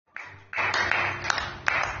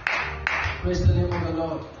Praise the name of the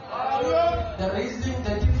Lord. The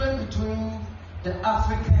difference between the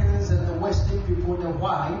Africans and the Western people, the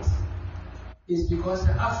whites, is because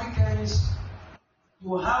the Africans,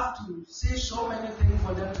 you have to say so many things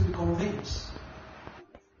for them to be convinced.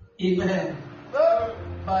 Amen.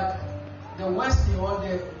 But the Western or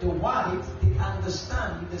the white, they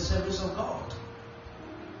understand the service of God.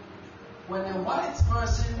 When a white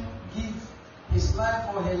person gives his life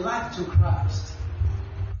or her life to Christ,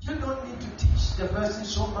 you don't need to teach the person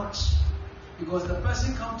so much, because the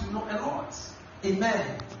person comes to know a lot.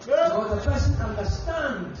 Amen. Because the person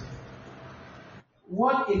understands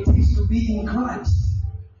what it is to be in Christ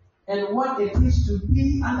and what it is to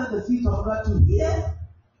be under the feet of God, to hear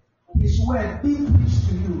His word being preached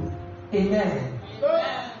to you. Amen.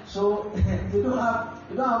 So you don't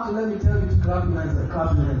have to let me tell you to clap your hands,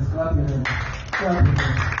 clap your hands, clap your hands, clap your hands,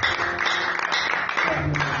 clap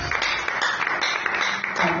your hands.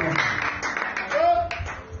 Amen.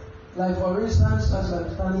 Like for instance, as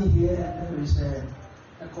I'm standing here, and there is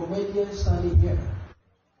a comedian standing here.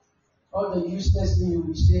 All the useless things you'll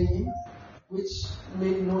be saying, which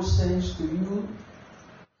made no sense to you,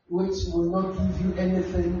 which will not give you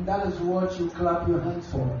anything, that is what you clap your hands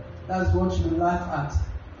for. That's what you laugh at.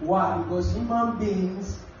 Why? Because human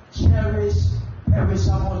beings cherish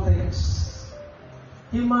perishable things.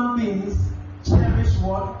 Human beings cherish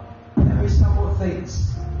what? Perishable things.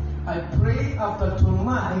 I pray after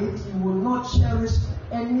tonight you will not cherish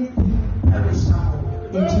anything perishable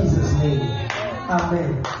in Jesus' name.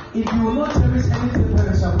 Amen. If you will not cherish anything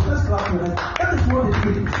perishable, just clap your hands. That is what it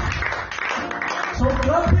means. So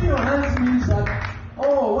clapping your hands means that,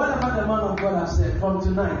 oh, whatever the man of God has said, from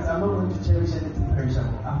tonight, I'm not going to cherish anything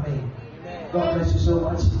perishable. Amen. God bless you so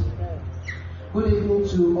much. Good evening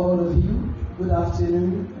to all of you. Good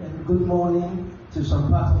afternoon and good morning to some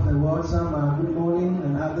part of the world. Some are good morning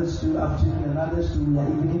and others to afternoon and others to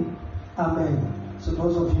evening. Amen. So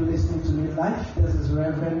those of you listening to me live, this is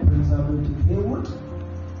Reverend Prince Alberto Haywood,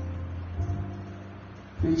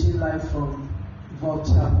 preaching live from Vault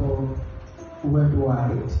Chapel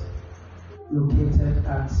Worldwide, located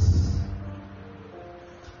at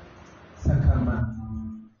Sakama,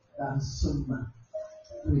 Summa,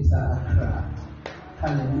 Greater Accra.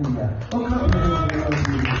 Hallelujah. Oh, come on, Lord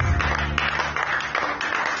Jesus.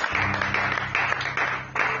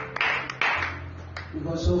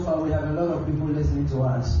 Because so far we have a lot of people listening to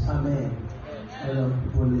us. Amen. A lot of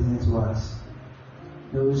people listening to us.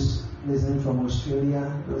 Those listening from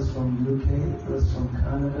Australia, those from UK, those from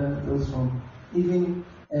Canada, those from even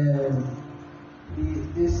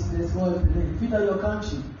this one. Peter, your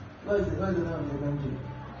country. Where is the name of your country?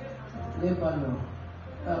 Lebanon.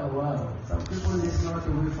 Oh wow. Some people listen all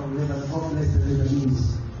the way from Lebanon. God bless the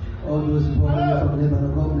Lebanese. All those people from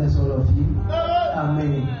Lebanon, God bless all of you.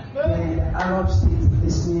 Amen. Then the Arab states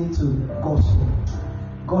listening to gospel.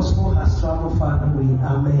 Gospel has traveled far away.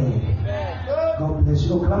 Amen. God bless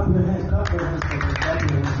you. Oh, clap your hands. Clap your hands for me. Clap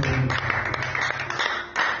your hands for me.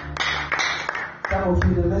 Some of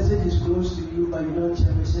you, the message is close to you, but you don't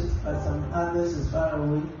cherish it. But some others is far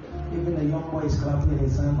away. Even a young boy is clapping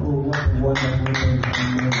his hand. Oh, what a wonderful thing.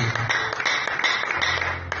 Amen.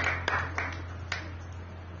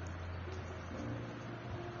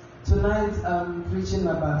 Tonight I'm preaching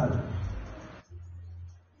about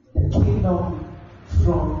the kingdom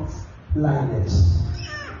frontliners.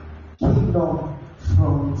 Kingdom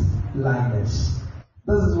frontliners.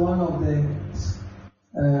 This is one of the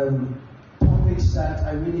topics that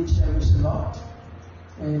I really cherish a lot.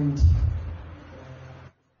 And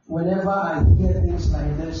whenever I hear things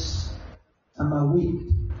like this, I'm awake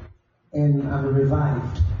and I'm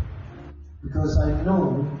revived. Because I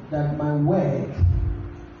know that my work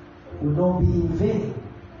will not be in vain.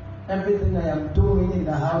 Everything I am doing in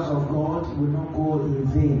the house of God will not go in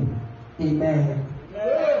vain. Amen.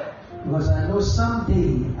 Because I know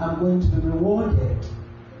someday I'm going to be rewarded.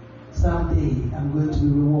 Someday I'm going to be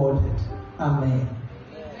rewarded. Amen.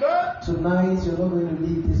 Tonight you're not going to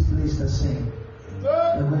leave this place the same.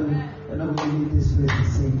 You're not going to leave this place the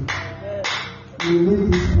same. You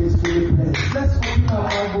leave this place fully blessed. Let's open our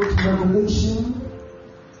Bible to Revelation,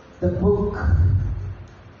 the book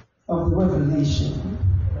of the Revelation.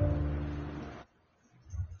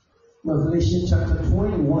 Revelation chapter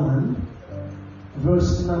 21,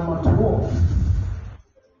 verse number 12.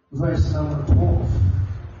 Verse number 12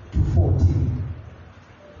 to 14.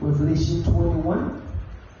 Revelation 21,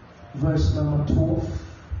 verse number 12.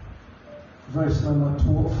 Verse number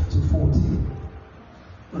 12 to 14.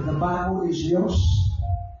 If the Bible is yours,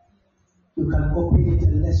 you can open it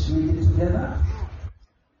and let's read it together.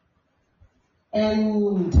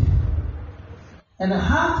 And and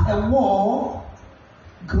had a wall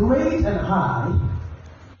great and high,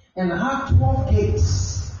 and had 12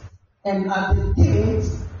 gates, and at the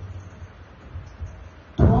gates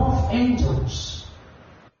 12 angels.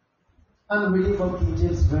 I'm reading from King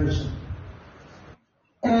James Version.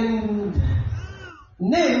 And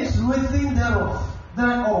names written thereon,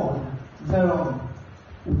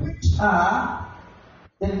 which are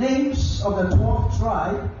the names of the 12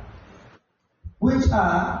 tribes,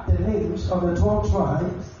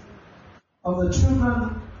 of the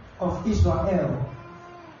children of Israel.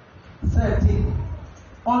 13.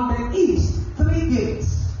 On the east 3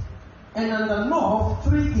 gates, and on the north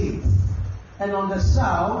 3 gates, and on the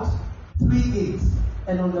south 3 gates,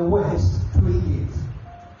 and on the west 3 gates.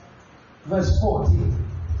 Verse 14.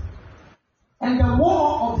 And the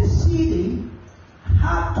wall of the city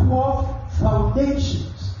had 12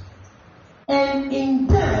 foundations, and in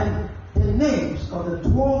them the names of the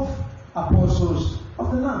 12 apostles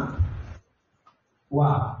of the Lamb.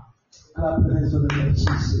 Wow. Clap your hands to the Lord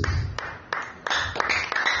Jesus.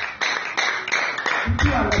 Did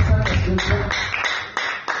you understand the scripture?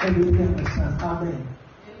 And you can understand. Amen.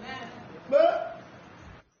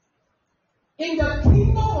 In the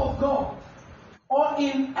kingdom of God, or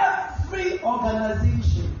in every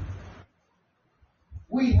organization,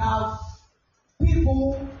 we have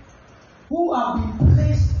people who have been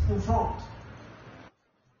placed in front.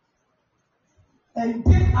 And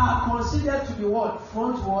they are considered to be what?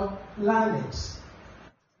 Frontliners.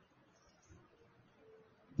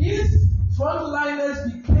 These frontliners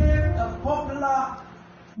became a popular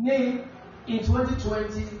name in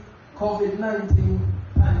 2020 COVID-19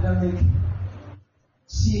 pandemic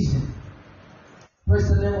season. Praise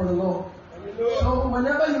the name of the Lord. So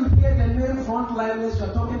whenever you hear the name frontliners, you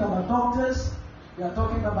are talking about doctors, you are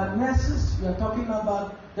talking about nurses, you are talking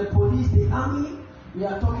about the police, the army, we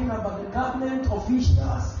are talking about the government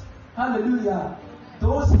officials. Hallelujah.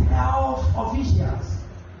 Those health officials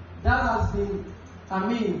that has been,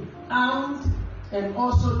 armed and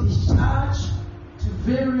also discharged to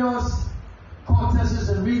various corteses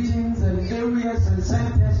and regions and areas and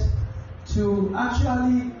centers to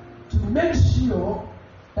actually to make sure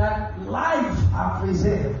that lives are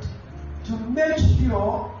preserved, to make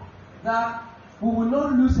sure that we will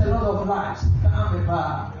not lose a lot of lives.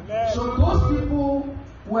 So those people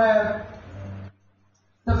were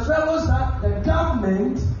the fellows that the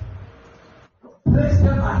government placed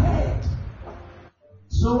them ahead.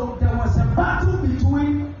 So there was a battle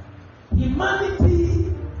between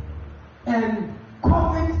humanity and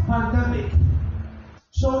COVID pandemic.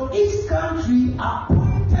 So each country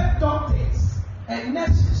appointed doctors and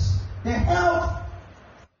nurses, the health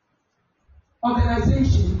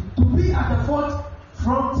organization, to be at the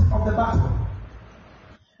front of the battle.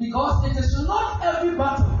 Because it is not every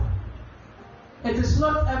battle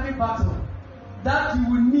that you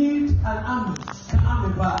will need an army.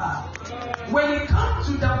 When it comes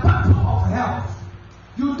to the battle of health,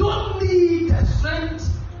 you don't need the strength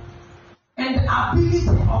and the ability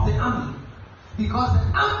of the army. Because the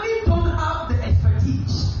army don't have the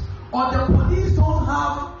expertise, or the police don't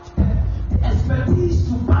have the expertise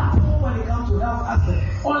to battle when it comes to health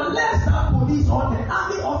aspect. Unless that police or the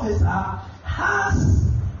army officer has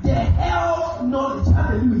the health knowledge.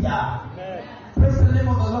 Hallelujah. Amen. Praise the name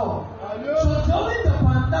of the Lord. Amen. So during the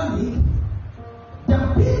pandemic, the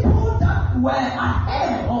people that were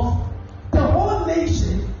ahead of the whole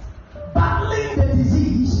nation battling the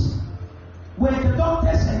disease were the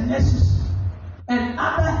doctors and nurses and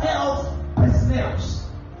other health personnel.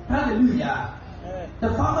 Hallelujah. Amen. The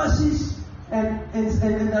pharmacists and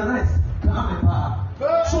the rest.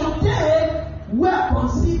 So they were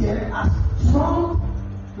considered as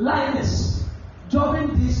frontliners during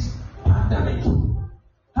this pandemic.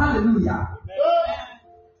 Hallelujah. Amen.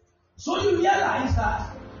 So you realize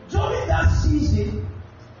that during that season,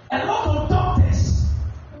 a lot of doctors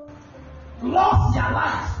lost their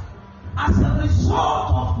life as a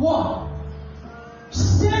result of what?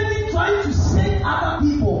 Trying to save other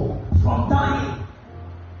people from dying.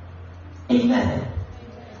 Amen.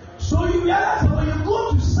 So you realize that when you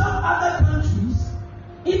go to some other countries,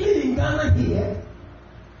 even in Ghana here,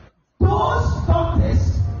 those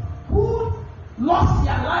doctors who lost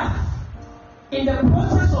their life in the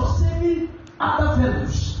process of saving other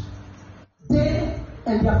fellows, they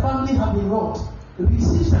and their family have been wrought,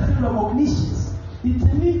 received certain recognitions. It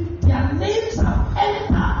means their names have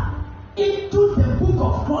entered into the book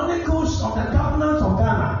of Chronicles of the governors of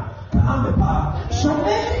Ghana. So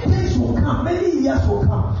many days will come, many years will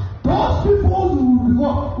come. Those people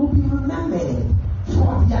will be remembered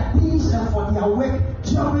for their deeds and for their work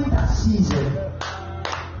during that season.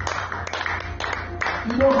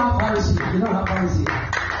 You don't have eyes here. You don't have eyes here.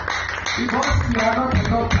 Because you are not a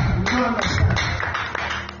doctor. You don't understand.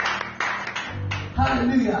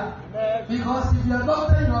 Hallelujah. Because if you are a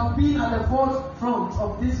doctor, you have been at the forefront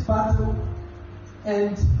of this battle,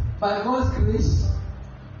 and by God's grace,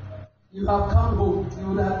 you have come home. You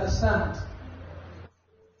will understand.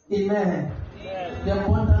 Amen. The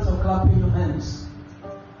importance of clapping your hands.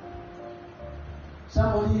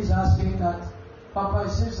 Somebody is asking that, Papa,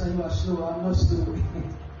 it seems that you are slow. I'm not slow.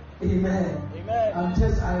 Amen.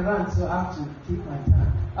 I run, so I have to keep my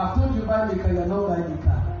time. I've told you buy the car, you're not buying the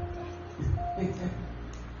car.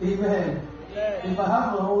 Amen. If I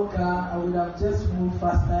have my own car, I would have just moved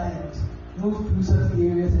faster and moved through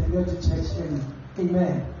certain areas and go to church early.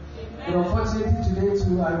 Amen. But unfortunately today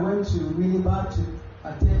too, I went to Winnipeg to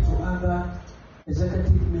attend to other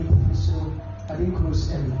executive meetings, so I didn't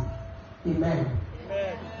close early. Amen.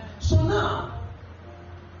 So now,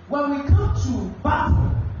 when we come to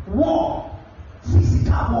battle, war,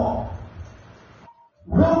 physical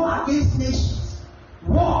war against nations,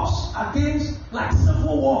 wars against like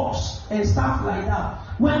civil wars and stuff like that.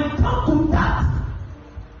 When it comes to that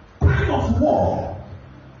kind of war,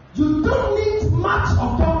 you don't need much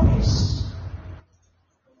of doctors.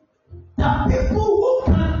 The people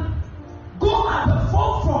who can go at the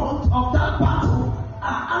forefront of that battle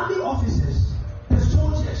are army officers, the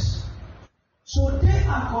soldiers. So they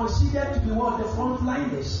are considered to be what the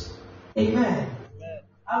frontliners. Amen.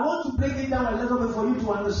 I want to break it down a little bit for you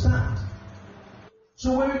to understand.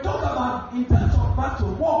 So when we talk about in terms of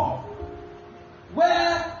battle, war,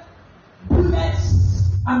 where bullets,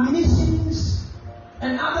 ammunitions,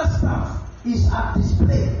 and other stuff is at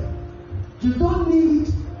display, you don't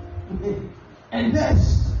need a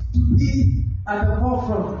nurse to be at the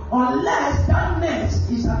forefront unless that nurse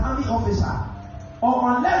is an army officer,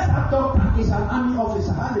 or unless that doctor is an army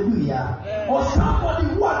officer. Hallelujah. Or somebody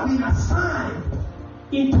who has been assigned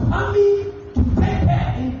into army to take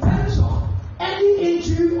care in terms of any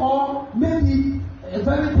injury or maybe a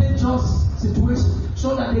very dangerous situation,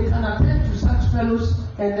 so that they can attend to such fellows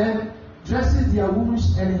and then dresses their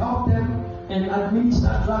wounds and help them and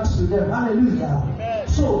administer drugs to them. Hallelujah.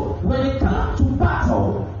 So when it comes to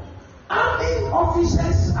battle, army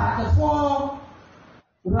officers are the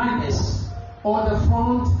forerunners or the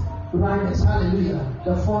front runners. Hallelujah.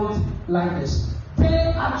 The front liners. They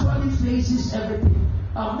actually faces everything.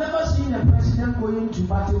 I've never seen a president going to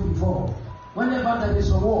battle before. Whenever there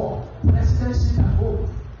is a war, president sits at home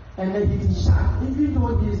and then he decides, even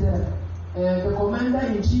though he is the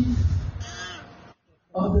commander-in-chief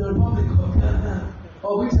of the Republic of Ghana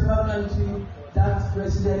or whichever country that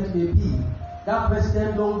president may be, that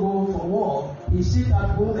president don't go for war. He sits at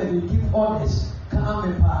home and he gives orders, calm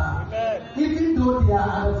and power. Even though they are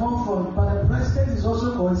at the forefront, but the president is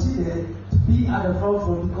also considered to be at the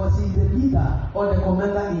forefront because he is the leader or the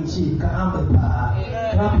commander-in-chief, calm and power.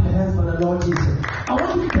 Clap your hands for the Lord Jesus. I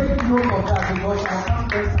want you to take note of that because I'll come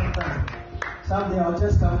there sometime. Someday I'll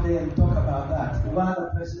just come there and talk about that. While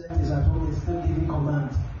the president is at home, he's still giving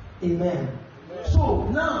commands. Amen. So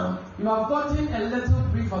now you have gotten a little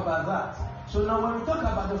brief about that. So now when we talk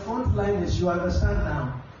about the frontliners, you understand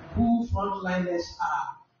now who frontliners are.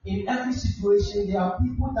 In every situation, there are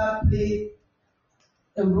people that play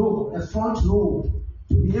a role, a front role,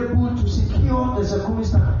 to be able to secure the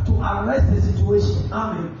circumstance, to arrest the situation.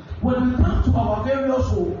 Amen. When we come to our various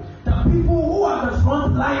roles, the people who are the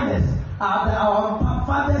frontliners are our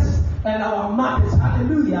fathers and our mothers.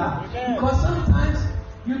 Hallelujah. Because sometimes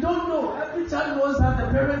you don't know. Every child knows that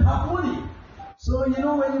the parents have money. So,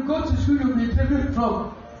 when you go to school, you'll be driven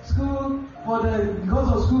from school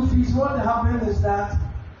because of school fees. What happens is that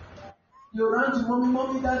you run to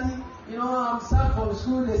mommy, daddy, I'm sad from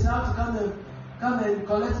school. They say I have to come and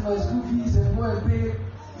collect my school fees and go and pay.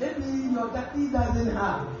 Maybe your daddy doesn't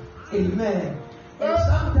have. Amen. And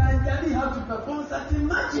sometimes daddy has to perform certain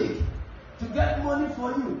magic to get money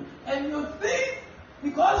for you. And you think,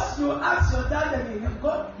 because you ask your dad and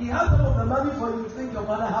he has some of the money for you, think your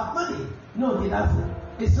father have money. No, he doesn't.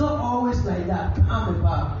 It's not always like that. Calm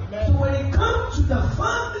about. So when it comes to the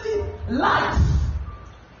family life,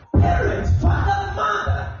 parents, father,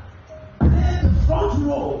 mother, play the front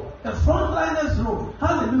role, the frontliners role.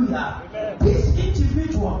 Hallelujah. This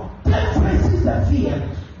individual, they faces the fear,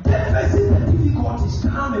 they faces the difficulties.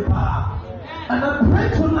 Calm about. And I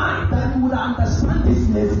pray tonight that you would understand this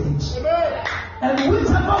message. Amen. And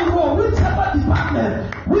whichever role, whichever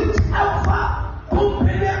department, whichever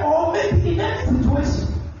company, or maybe in any situation,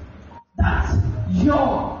 that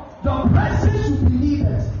your presence should be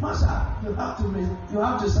needed. Master, you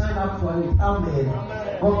have to sign up for it. Amen.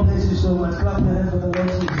 God bless you so much. Clap your hands for the Lord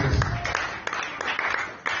Jesus.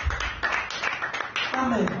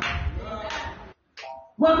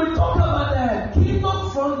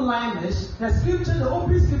 one-liners, the scripture, the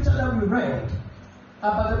opening scripture that we read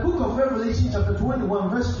about the book of Revelation chapter 21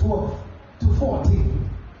 verse 12 to 14,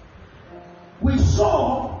 we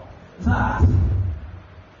saw that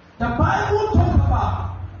the Bible talks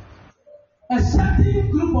about a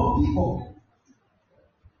certain group of people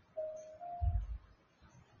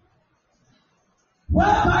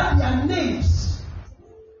whereby their names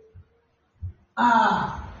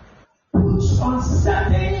are put on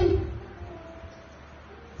certain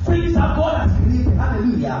things that God has created.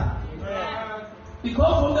 Hallelujah. Amen.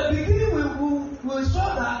 Because from the beginning we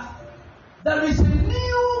saw that there is a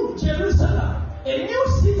new Jerusalem, a new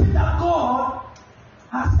city that God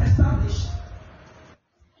has established.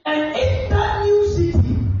 And in that new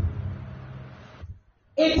city,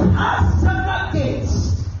 it has several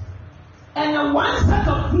gates. And in one set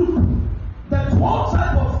of group, the 12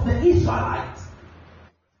 type of the Israelites,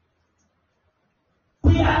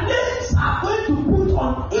 their names are going to put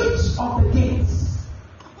on each of the gates.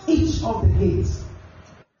 Each of the gates.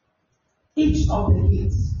 Each of the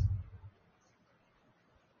gates.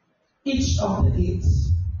 Each of the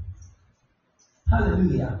gates.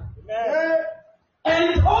 Hallelujah. Amen.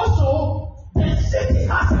 And also, the city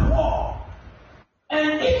has a wall.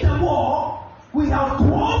 And in the wall, we have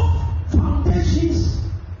 12 foundations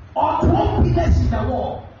or 12 pillars in the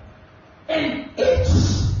wall. And each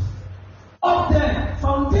of the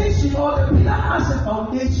foundation or the pillar has a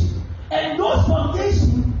foundation. And those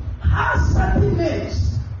foundations have certain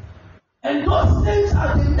names. And those names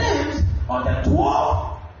are the names of the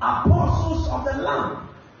 12 apostles of the Lamb,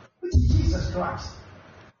 which is Jesus Christ.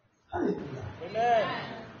 Hallelujah. Amen.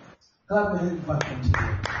 God will help you back continue.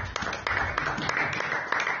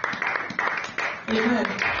 Amen.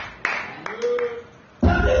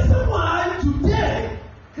 The reason why today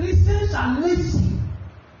Christians are lazy,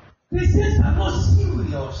 Christians are not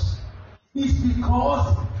serious, is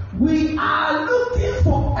because we are looking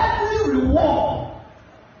for earthly reward.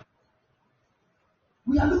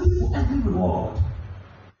 We are looking for earthly reward.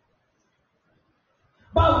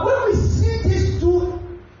 But when we see these two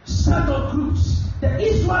set of groups, the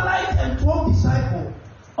Israelites and 12 disciples,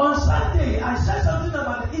 on Sunday I said something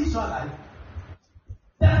about the Israelites.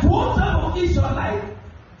 The 12 type of Israelites,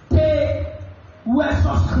 they were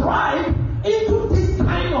subscribed into this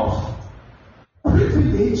kind of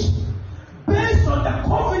privilege based on the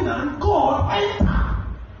covenant God entered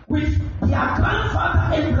with their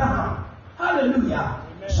grandfather Abraham. Hallelujah.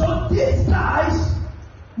 Amen. So these guys'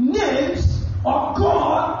 names of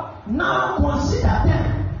God now consider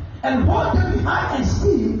them and hold them in high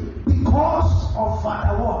esteem because of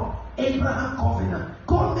Father what? Abraham covenant.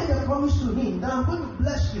 God made a promise to him that I'm going to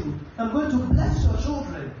bless you. I'm going to bless your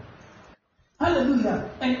children. Hallelujah.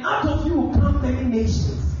 And out of you will come many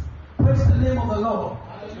nations. Praise the name of the Lord.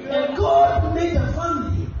 Hallelujah. And God made a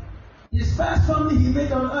family. His first family he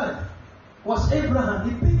made on earth was Abraham.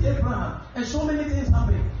 He picked Abraham. And so many things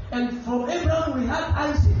happened. And from Abraham we had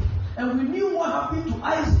Isaac. And we knew what happened to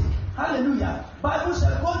Isaac. Hallelujah. Bible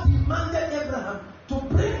said God demanded Abraham to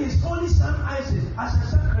bring his only son Isaac as a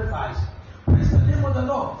sacrifice. Praise the name of the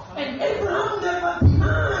Lord. And Abraham never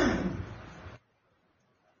denied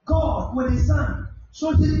God with his son.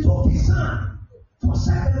 So he took his son for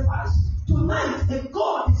sacrifice. Tonight, if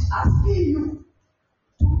God is asking you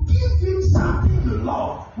to give him something you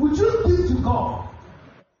love, would you give to God?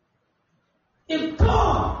 If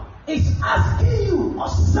God is asking you of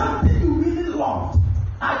something you really love,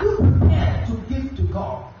 are you prepared to give to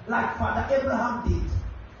God like Father Abraham did?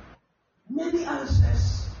 Many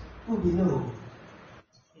answers will be no.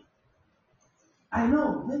 I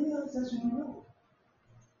know many answers will be no.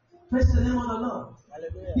 Praise the name of the Lord.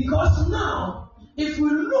 Hallelujah. Because now, if we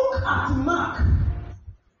look at Mark,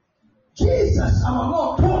 Jesus, our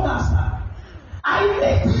Lord, told us that I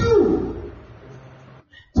need you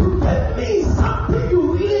to give me something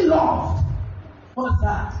you really loved. What's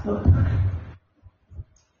that? Your time.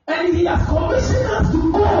 And he has commissioned us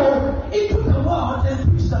to go into the world and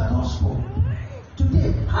preach the gospel.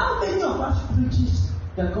 Today, how many of us preaches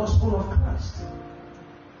the gospel of Christ?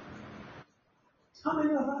 How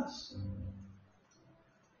many of us?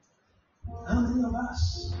 How many of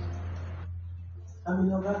us? How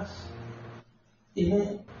many of us?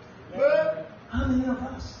 Amen. How many of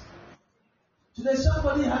us? Today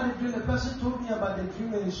somebody had a dream, a person told me about the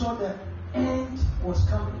dream and he saw the end was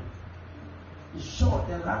coming. He saw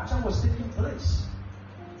the rapture was taking place.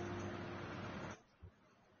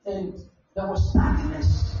 And there was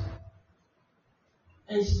darkness.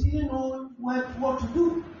 And he didn't know what to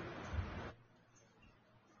do.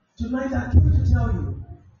 Tonight I came to tell you,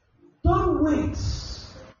 don't wait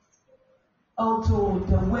until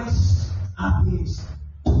the worst happens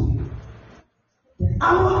to you.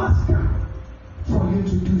 hour has come for you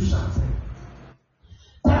to do something.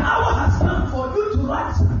 The hour has come for you to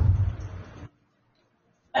rise up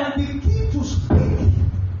and begin to speak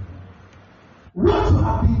what you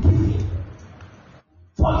have been given.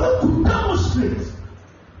 For you to demonstrate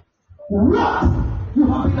what you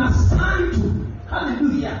have been assigned to.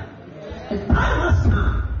 Hallelujah. The time has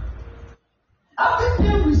come. Every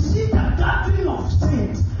day we see the gathering of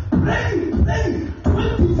saints, praying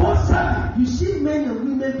 24/7. You see men and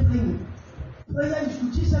women praying. Prayer is to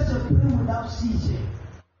Jesus and pray without ceasing.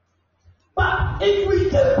 But if we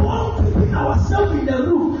keep on keeping ourselves in the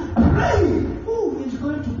room, praying, who is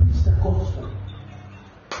going to preach the gospel?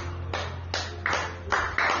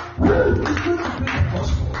 Who is going to preach the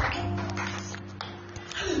gospel?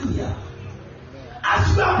 Hallelujah.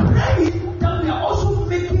 As we are praying, then we are also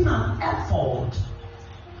making an effort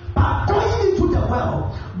by going into the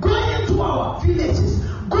world, going into our villages,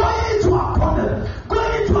 going into our corner,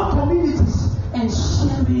 going into our communities, and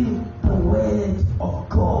sharing the word of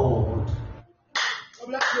God.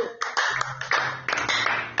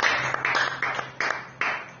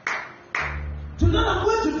 Tonight I'm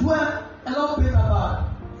going to dwell a little bit about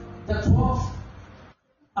the 12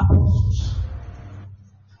 apostles.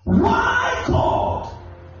 Why God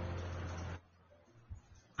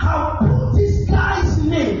have put this guy's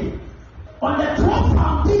name on the 12th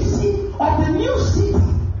foundation of the new city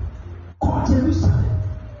called Jerusalem?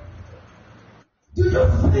 Do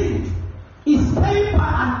you think it's made by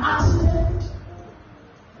an accident?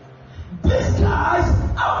 These guys,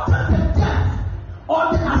 after the death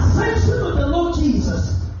or the ascension of the Lord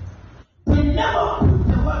Jesus, they never put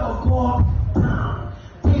the word of God down.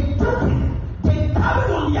 They took it, they carried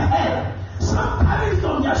it on their head, some carried it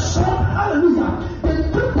on their shoulder. Hallelujah. They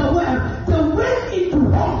took the word, they went into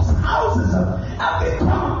homes, houses, every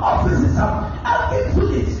common offices, every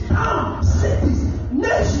village, town, cities,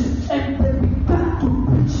 nations, and they began to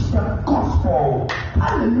preach the gospel.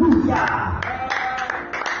 Hallelujah.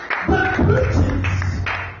 The preachers,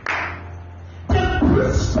 they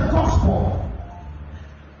preach the gospel.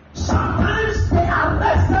 Sometimes they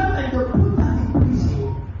arrest them and they put them in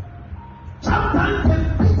prison. Sometimes they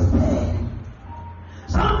beat them.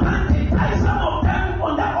 Sometimes they tie some of them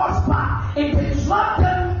on the horseback and they drag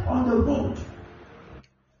them on the road.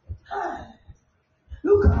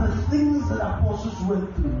 Look at the things that apostles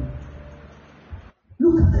went through.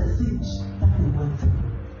 Look at the things that they went through.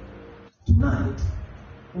 Tonight,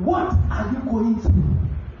 what are you going through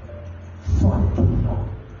for the kingdom?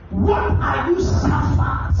 What are you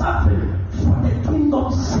suffering for the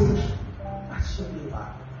kingdom's sake?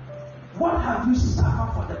 What have you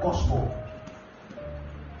suffered for the gospel?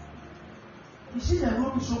 You see, the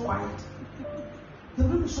room is so quiet. The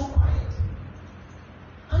room is so quiet.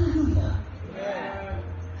 Hallelujah. Yeah.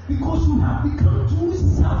 Because we have become too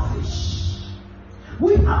selfish.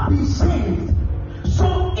 We have been saved.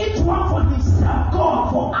 So each one for himself,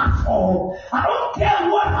 God for us all. I don't care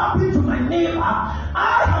what happened to my neighbor.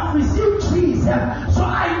 I have received Jesus. So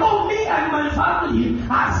I know me and my family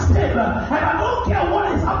are saved. And I don't care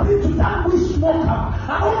what is happening to that wish smoker.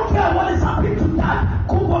 I don't care what is happening to that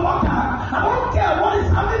kubaloka. I don't care what is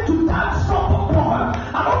happening to that soccer boy.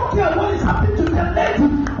 I don't care what is happening to the lady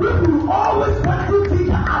who will always want to be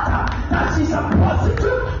the other. That she's a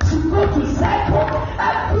prostitute. She goes to cycle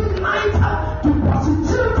every night to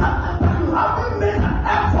prostitute her. But you haven't made an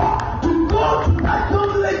effort to go to that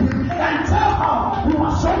young lady and tell her you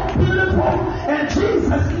are so beautiful and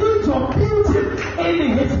Jesus needs your beauty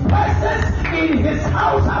in his presence, in his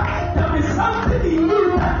house. There is something in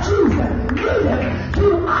you that Jesus needed.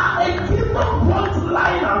 You are a kingdom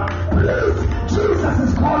frontliner. Please, Jesus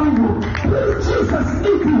is calling you. Please, Jesus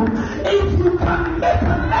needs you. If you can make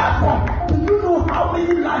an effort, do you know how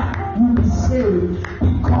many lives will be saved?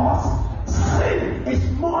 Because sin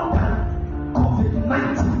is more than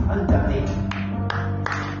COVID-19 pandemic.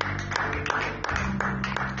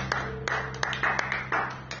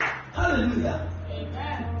 Hallelujah.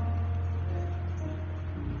 Amen.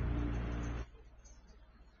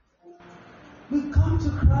 We come to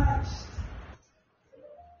Christ.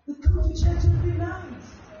 We come to church every night,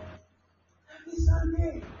 every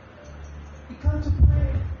Sunday. We come to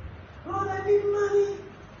pray. Lord, I need money.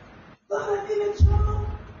 Lord, I need a job.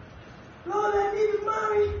 Lord, I need to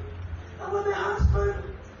marry. I want a husband.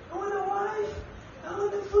 I want a wife. I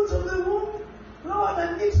want the fruit of the womb. Lord,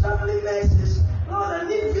 I need family basis. Lord, I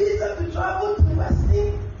need visa to travel to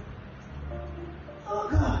Westing. Oh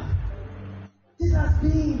God, this has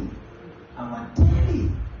been our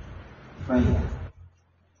daily prayer.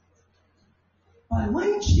 But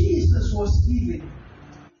when Jesus was leaving,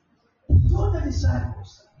 he told the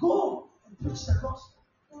disciples, go Preach the gospel.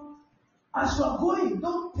 As you are going,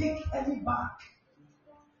 don't pick any bag.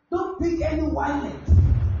 Don't pick any wallet.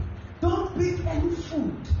 Don't pick any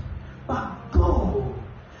food. But go.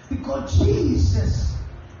 Because Jesus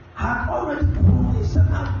had already promised that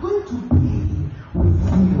I'm going to be with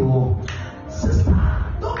you. Sister,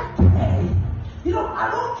 don't care. I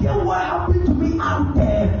don't care what happened to me out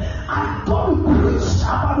there. I got to preach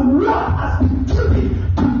about what has been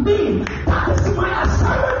given to me. That is my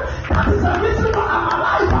assignment. That is the reason why I'm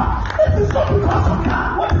alive. It is not because of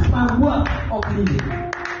that. What is my work of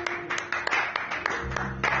living?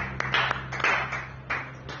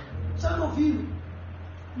 Some of you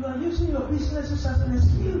are using your businesses as an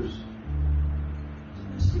excuse. It's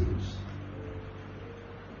an excuse.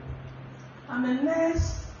 I'm a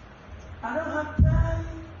nurse. I don't have time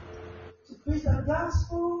to preach the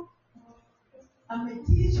gospel. I'm a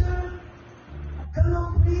teacher. I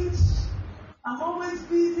cannot preach. I'm always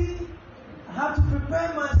busy. I have to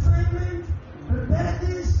prepare my assignment, prepare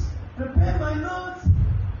this, prepare my notes.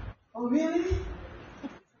 Oh, really?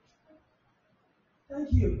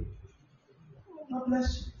 Thank you. God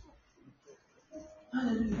bless you.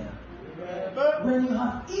 Hallelujah. When you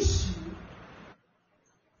have issue,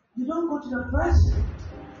 you don't go to the president.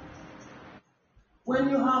 When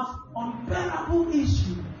you have unbearable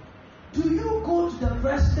issue, do you go to the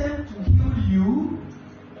president to heal you?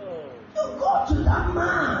 You go to that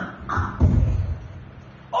man up there.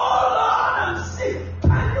 Oh Lord, I'm sick.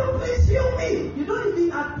 Can you please heal me? You don't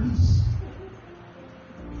even have peace.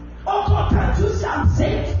 Oh God, can't you see I'm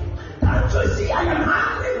sick? Can't you see I am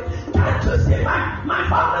hungry? Can't you see my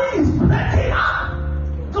family is breaking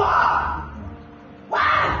up? God,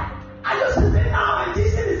 why are you sitting now and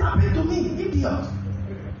this thing is happening to me? Idiot.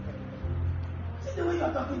 See the way you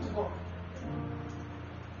are talking to God.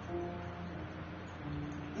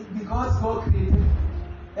 It's because God created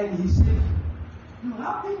and He said, you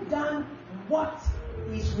haven't done what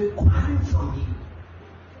is required from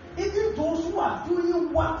you. Even those who are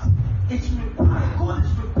doing what is required, God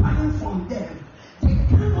is requiring from them, they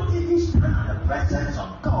cannot even stand in the presence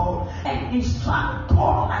of God and instruct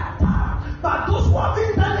God like that. But those who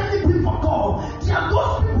haven't done anything for God, they are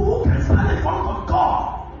those people who can stand in front of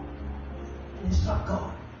God and instruct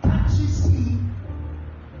God. Can't you see?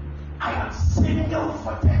 I am single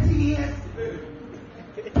for 30 years.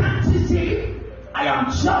 Can't you see? I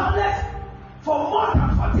am jobless for more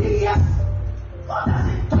than 40 years. God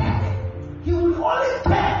doesn't care. He will only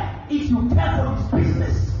care if you care for His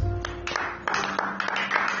business.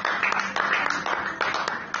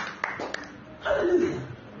 Hallelujah.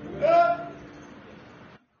 Yeah.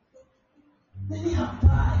 Many have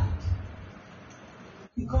died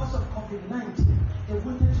because of COVID-19. They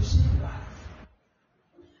wanted to save life.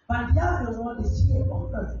 But the other one is here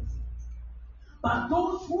on earth. But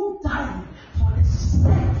those who died for the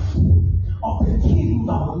sake of the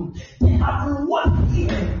kingdom, they have reward here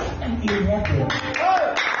and in heaven.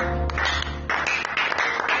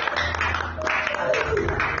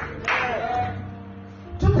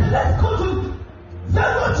 Today, let's go to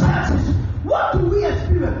fellow churches. What do we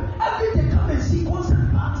experience? Every day, come and see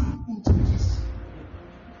concert party in churches.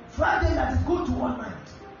 Friday, that is go to one night.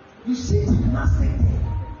 You see gymnastic there.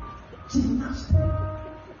 Gymnastic.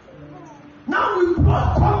 Now we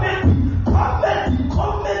brought comedy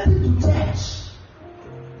to church.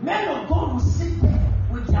 Men of God will sit there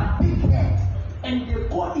with their big head and they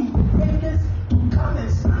call independence to come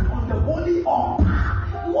and stand on the holy altar.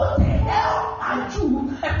 What the hell are you,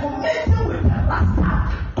 a comedian with a rasta,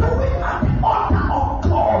 doing at the altar of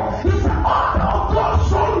God? It's the altar of God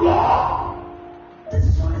so long. This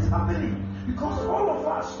is what is happening because all of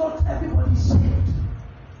us thought everybody saved.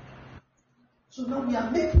 So now we are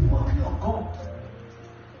making mockery of God.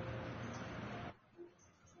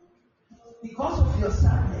 Because of your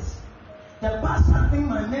sadness, the pastor thinks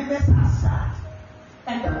my members are sad.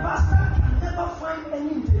 And the pastor can never find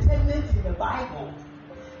any entertainment in the Bible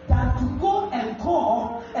than to go and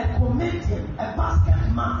call a comedian, a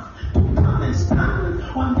basket man, to come and stand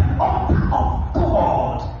on the altar of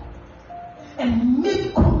God and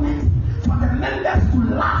make comedy for the members to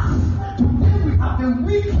laugh, to think we have a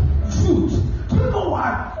weak youth. Do you know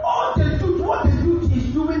why? All the youth, what the youth is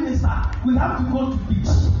doing is that we have to go to beach.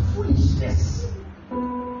 Foolishness.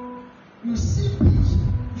 You see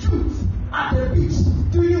youth at the beach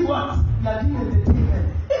doing what? They are doing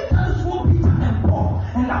entertainment. If that is what Peter and Paul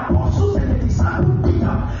and the apostles and the disciples did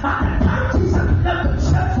at the time Jesus left the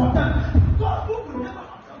church for them, God will never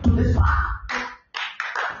come to this far.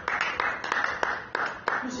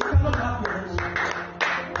 You see, you cannot have your hands.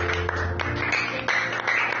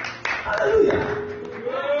 Hallelujah.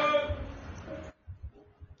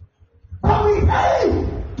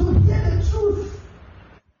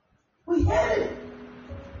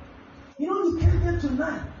 You know, you came here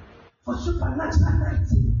tonight for supernatural night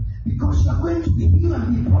because you are going to be healed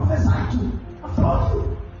and be prophesied to. I told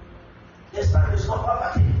you, this time is not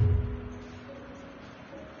poverty.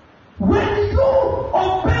 When you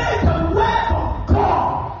obey the word of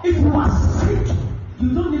God, if you are sick,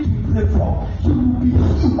 you don't need to be prayed for. You will be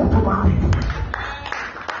healed automatically.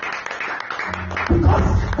 Because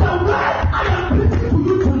the word I am preaching to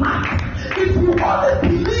you tonight, if you only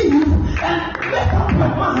believe and make up your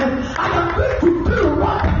mind, I am going to do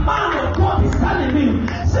what the man of God is telling me.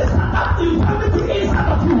 Says that infirmity inside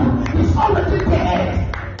of you is already dead.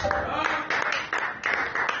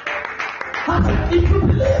 If you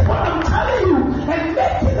believe what I'm telling you and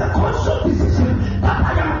making a conscious decision that I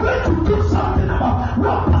am going to do something about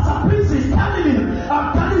what Pastor Prince is telling me,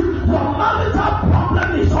 I'm telling you, your marital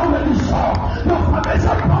problem is already solved. Your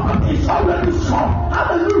financial problem is already solved.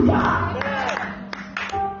 Hallelujah.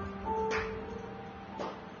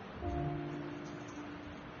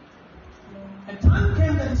 A time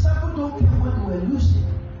came the disciples don't care when they were losing.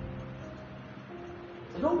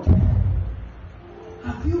 They don't care.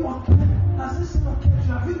 Have you occurred? Has this thing occurred to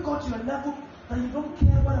you? Have you got to a level that you don't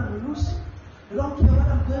care when I'm losing? You don't care when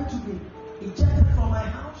I'm going to be ejected from my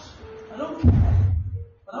house? I don't care.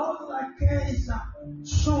 But all that I care is that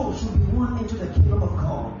souls should be won into the kingdom of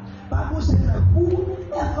God. Bible says that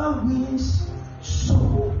whoever wins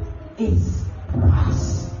soul is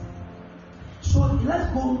wise. So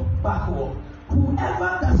let's go backward.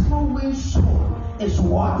 Whoever does not win soul is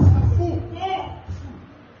what?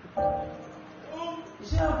 You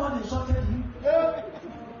see how God insulted you?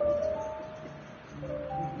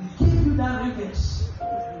 He gave you that reverence.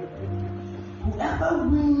 Whoever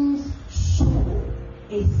wins soul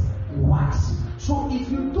is wise. So if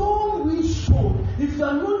you don't win soul, if you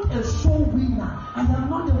are not a soul winner, and I'm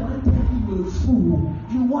not the one telling you a fool,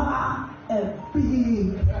 you are a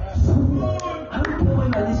big fool. I don't care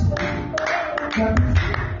when you're listening.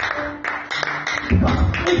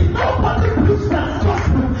 If nobody preaches that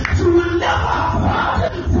gospel, you will never have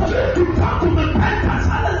heard for you to come to repentance.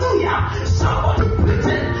 Hallelujah. Somebody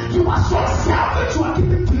preaching, you are so selfish, you are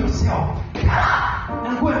keeping to yourself.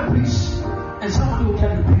 And go and preach, and somebody will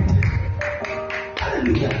get repented.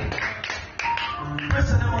 Hallelujah. Praise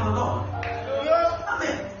the name of the Lord.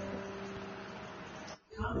 Amen.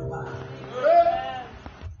 Come back.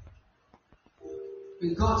 We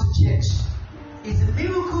go to church. It's a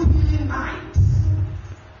miracle healing night.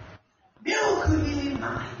 Miracle healing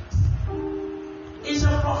night. It's a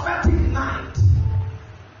prophetic night.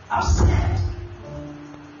 I've said.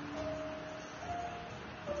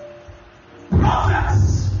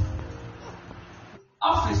 Prophets.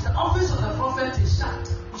 The office of the prophet is shut.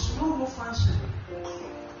 It's no more functioning.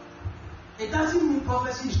 It doesn't mean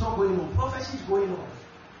prophecy is not going on. Prophecy is going on.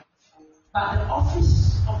 But the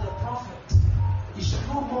office of the prophet is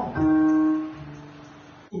no more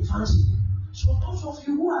in functioning. So those of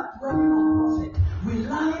you who are dwelling on prophet,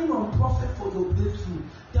 relying on prophet for your breakthrough,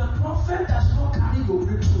 the prophet does not carry your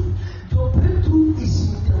breakthrough. Your breakthrough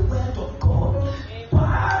is in the word of God.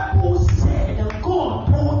 Bible said, and God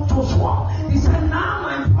told Joshua, he said, now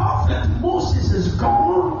my prophet Moses is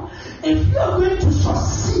gone. If you are going to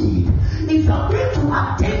succeed, if you are going to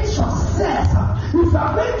attain success, if you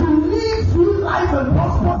are going to live through life and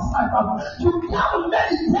prosperous life, you can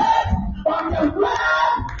meditate on the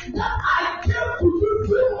word that I came to you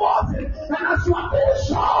through Moses. And as you are being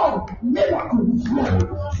shown, miracles will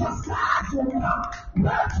flow, success will come,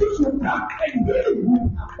 breakthroughs will come, and healing will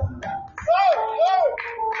come.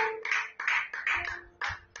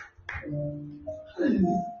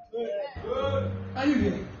 Hallelujah. Are you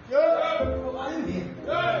here? Are you here?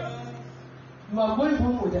 You are going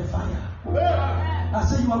home with a fire. I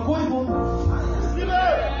say you are going home with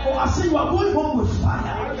fire. Oh, I say you are going home with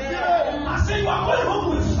fire. I say you are going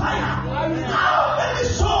home with fire. How many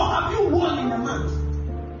souls have you won in a month?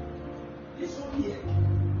 This one here.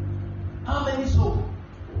 How many souls?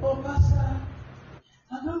 Oh, Pastor,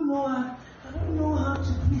 I don't know how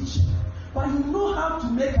to preach. But you know how to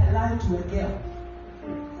make a lie to a girl.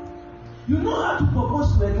 You know how to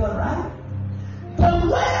propose to a girl, right? The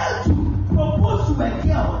way to propose to a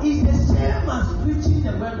girl is the same as preaching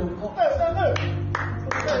the word of God.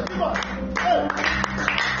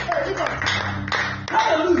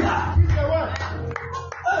 Hallelujah.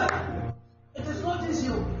 It is not easy.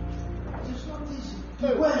 It is not easy. To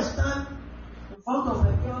go and stand in front of a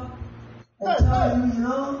girl and tell you,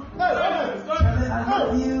 Charlie, I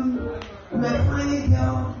love you. You're a funny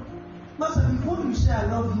girl. Master, before you say I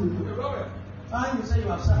love you, fine, you say you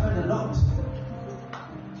have suffered a lot.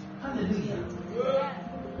 Hallelujah.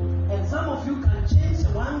 And some of you can change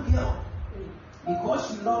one girl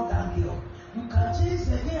because you love that girl, you can chase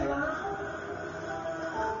the girl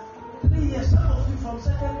 3 years. Some of you from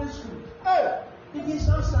secondary school. Maybe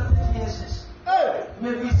some started GSS.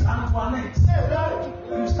 Maybe it's Antoinette.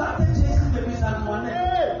 You started chasing the Miss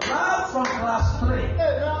Antoinette. Right from class 3.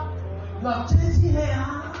 You are chasing her.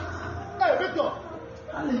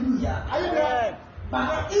 Hallelujah. Amen.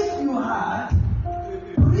 But if you had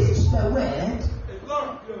preached the word,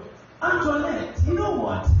 Antoinette, you know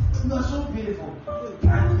what? You are so beautiful.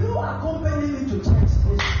 Can you accompany me to church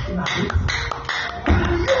this night? Can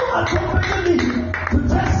you accompany me to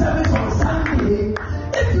church service on Sunday?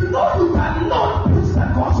 If you know you cannot preach the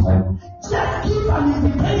gospel, just give an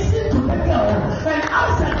invitation to the girl and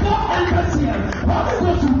ask the girl enters here. What are you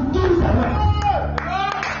going to do the work?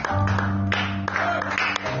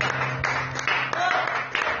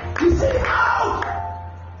 You see how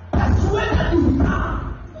persuaded you become,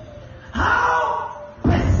 how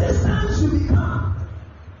persistent you become.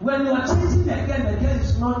 When you are chasing the girl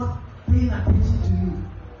is not paying attention to you.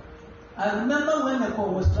 I remember when the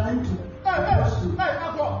call was trying to propose to.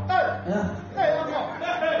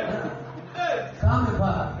 Come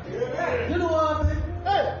back. You know what happened?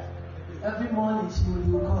 Every morning she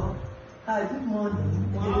will call. Hi, good morning.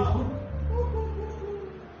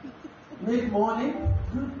 Mid-morning.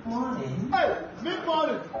 Good morning.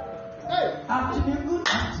 Mid-morning. Afternoon. Good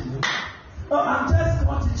afternoon. Oh, I'm just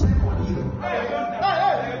want to check on you.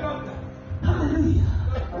 Hallelujah.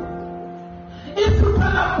 If you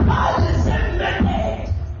can apply the same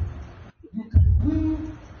method, you can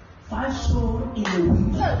win 5 souls in a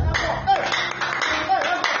week.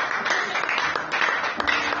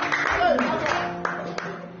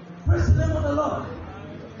 Praise the name of the Lord.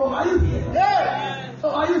 Oh, are you here? Yes. Oh,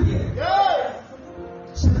 are you here? Yes.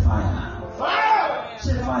 Say fire. Fire.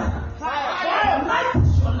 Say fire. Fire. Tonight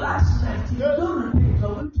is your last night. If you don't repent,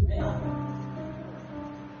 you're going to hell.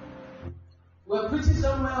 We're preaching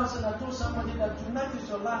somewhere else, and I told somebody that tonight is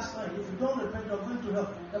your last night. If you don't repent, you're going to hell.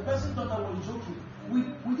 The person thought I was joking.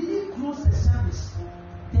 We didn't close the service.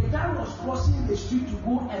 The guy was crossing the street to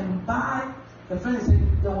go and buy the fence.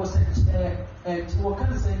 There was what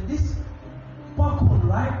can I say? This popcorn,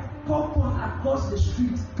 right? Popcorn across the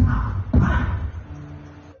street. Bang!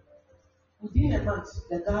 Within a month,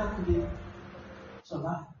 the guy couldn't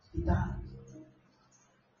survive. He died.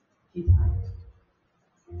 He died.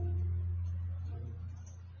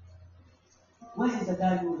 Where is the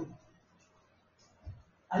guy going?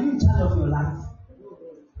 Are you in charge of your life?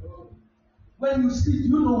 When you sleep, you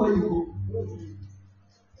know where you go.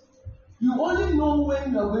 You only know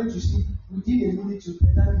when you are going to sleep within a minute to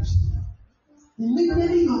the time you sleep.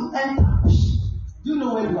 Immediately you enter. You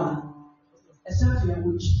know where you are. Except you are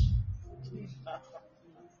witch.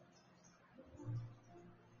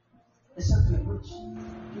 Except you are witch.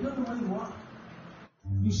 You don't know where you are.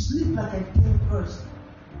 You sleep like a dead person.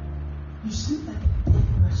 You sleep like a dead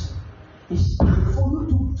person. It's time for you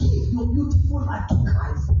to give your beautiful life to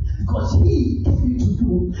Christ. Because He gave you to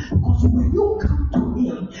you. Because when you come to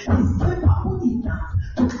Him, He's capable enough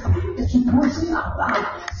to bring the situation of life.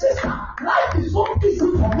 Sister, life is so easy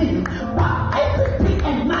for me. But every day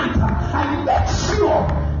and night, I make sure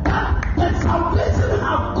that the salvation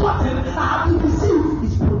I've gotten, I have received,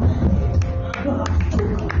 is protected. You don't have to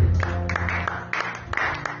joke on it.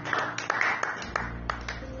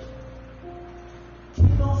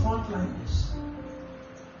 Kingdom frontliners.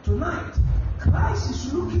 Tonight, Christ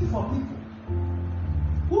is looking for people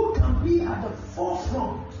who can be at the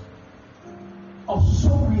forefront of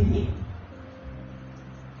soul winning.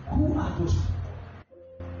 Who are those people?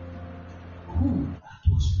 Who are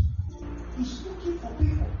those people? He's looking for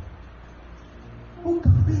people who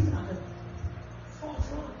can be at the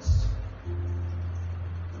forefront.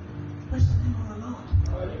 Praise the name of the Lord.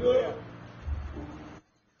 Hallelujah.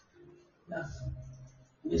 Yes.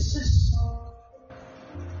 This is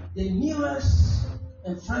the newest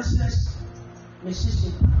and freshest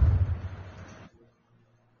musician.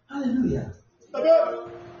 Hallelujah. Amen.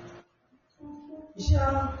 You see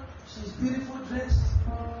how she's beautiful dressed?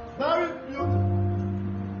 Very beautiful.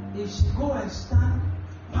 If she go and stand,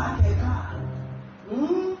 park a car.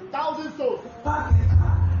 1,000 souls. Park a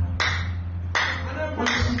car. When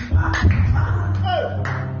she park a car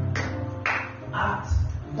at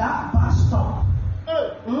that bus stop,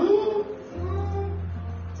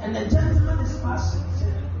 and the gentleman is passing, he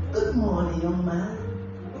said, "Good morning, young man.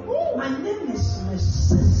 My name is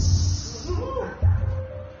Mrs.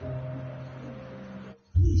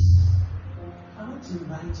 Please, I want to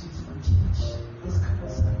invite you to my church this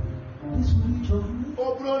Sunday. Please, will you join me?"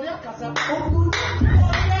 What the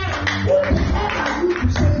hell are you to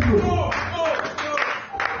say no?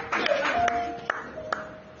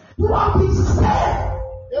 You have been saved.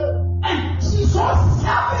 And Jesus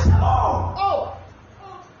selfish alone.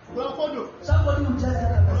 Somebody will just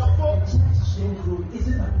tell us the church shouldn't grow. Is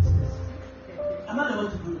it my business? I'm not the one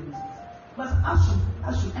to grow the business. But I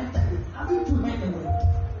should enter it. Have you two heard the word?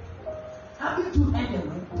 Have you two heard the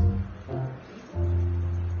word?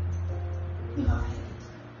 You have heard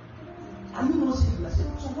it. Are you not saying blessed?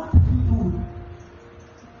 So what are you doing?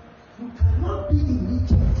 You cannot be in the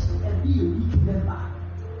church and be a weak member.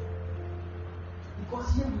 Because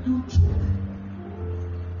here we do truth.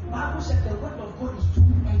 The Bible said the word of God is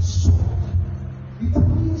two-edged sword. It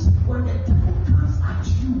means when the devil comes at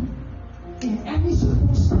you in any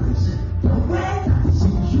circumstance, the word that is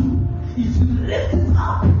in you, if you lift it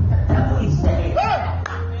up, the devil is there.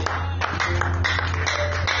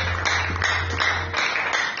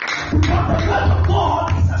 Because the word of God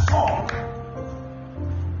is a sword.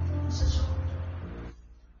 It's a sword.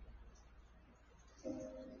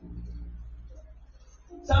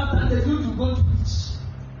 Sometimes they do to go to beach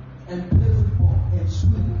and play football and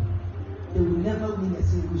swim. They will never win a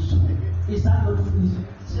single swim. Is that not easy?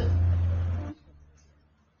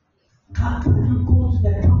 How can you go to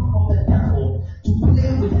the camp of the devil to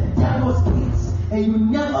play with the devil's kids and you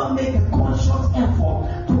never make a conscious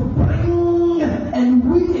effort to bring and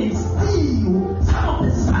win and steal some of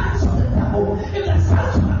the sons of the devil? If the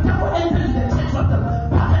sons of the devil enter into the church of them,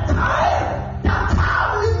 by the time that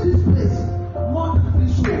child leaves this place, more than 3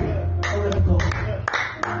 souls already gone.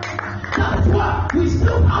 That's why we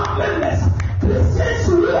still have members, Christians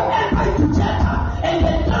who enter into church and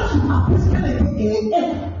then those who are Christianity.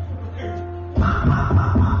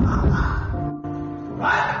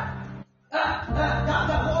 Right?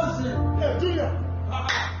 That was it. Junior.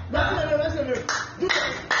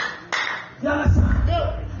 You understand?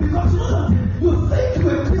 Because you think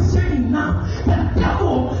you're a Christian now. The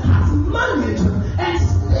devil has managed and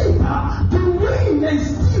slipped to win and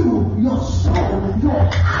steal your soul, your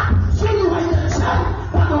heart. So you are in the church,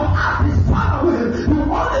 but your heart is far away. You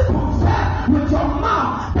only confess with your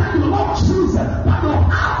mouth that you love Jesus, but your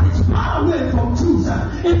heart is far away from Jesus.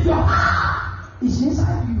 If your heart is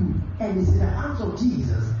inside you and is in the hands of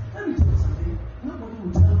Jesus, let me tell you something. Nobody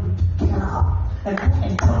will tell you to get up and go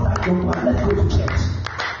and tell that young man, let's go to church.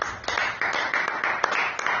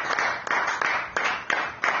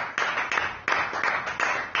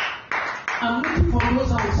 I'm looking for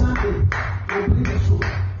those on Sunday who will bring the soul.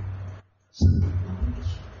 Sunday, will bring the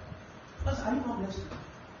soul. Because are you not blessed?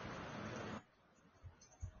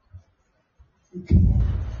 You came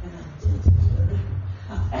and I did it.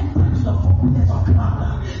 I've entered to the 4 minutes of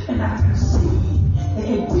cloud and I can see a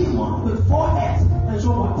demon with 4 heads. And so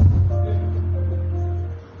what?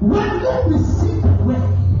 When you receive the word,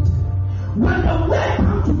 when the word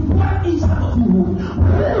comes to dwell inside of you, who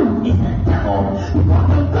is the devil? Because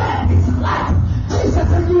the word is light. Jesus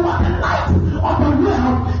said you are the light of the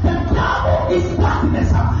world. The devil is darkness.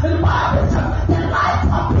 And the Bible says the light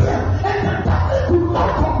appeared and the devil could not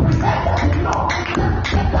comprehend that it not.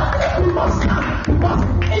 The devil could not stand because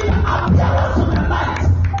in the appearance of the light,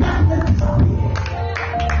 darkness disappeared.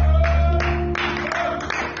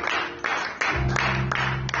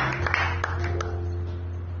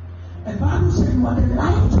 The Bible says you are the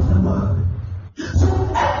light of the world. So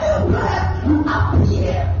anywhere you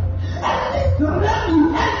appear, any realm you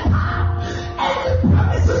enter, any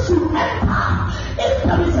premises you enter, if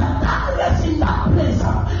there is a darkness in that place,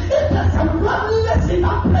 if there is a loneliness in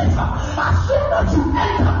that place, as soon as you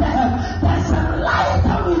enter there, there is a light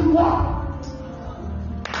that will walk.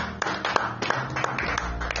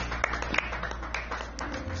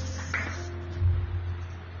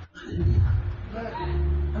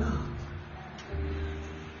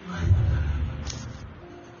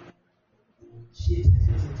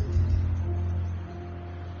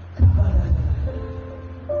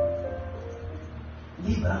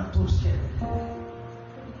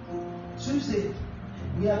 Tuesday,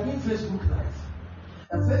 we are doing Facebook Live.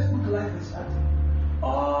 And Facebook Live is that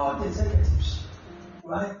all the executives,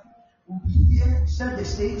 right, will be here, set the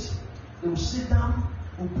stage, they will sit down,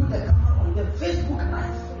 we'll put the camera on the Facebook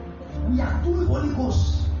Live. We are doing Holy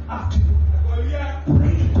Ghost after you.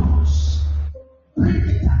 Break it down. Break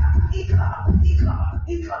it down.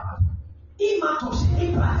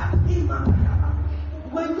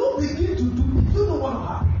 When you begin to do, you know what will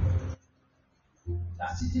happen.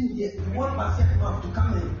 That's sitting here, you want Pastor to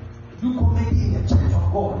come and do comedy in the church of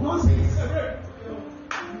God. Nonsense.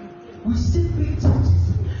 We see big churches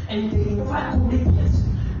and they invite comedians.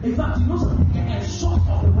 In fact, you know something? They're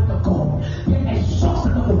exhausted of the word of God. They're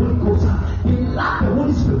exhausted of the Holy Ghost. They lack the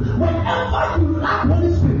Holy Spirit. Whenever you lack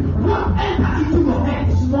Holy Spirit, what enter into your head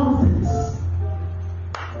is nonsense.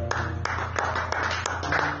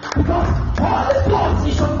 Because Holy Ghost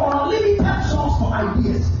is an unlimited source for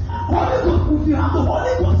ideas. Holy Ghost, if you have the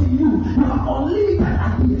Holy Ghost in you, you have unlimited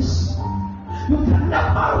ideas. You can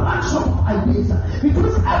never run short of ideas.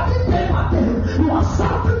 Because every day by day, you have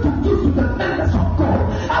something to give to the members of God.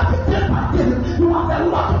 Every day by day, you have a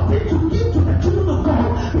lot of things to give to the children of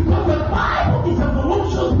God. Because the Bible is a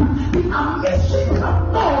voluptuous book. The amazing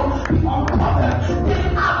have not been uncovered. The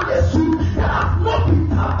amazing that have not been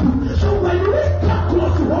tapped. So when we get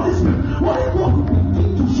close to Holy Spirit, Holy God will begin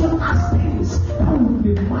to show us things that will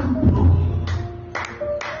be mind-blowing.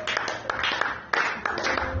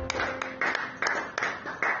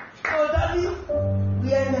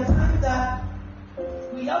 We are in a time that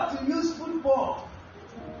we have to use football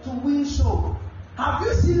to win show. Have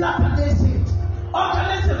you seen that today?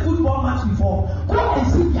 Organize a football match before. Go and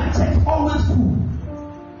see their church, always full.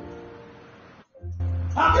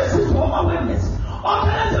 Have you seen Jehovah's Witness?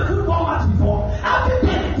 Organize a football match before. Every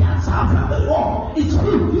day they are from the wall. It's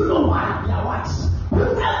full. You know why? They are wise.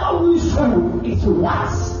 Whoever wins show is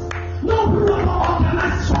wise. No, whoever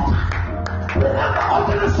organizes soccer. Whoever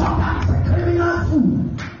organizes soccer is a criminal fool.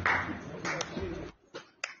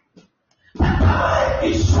 The time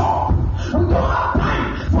is short. We don't have time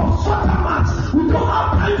for soccer match. We don't have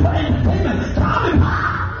time for entertainment.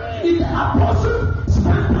 If the apostle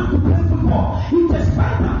spend time to play football, if they spend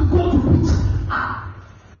time to go to beach,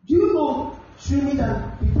 do you know swimming than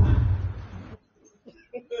Peter?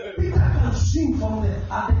 Peter can swim from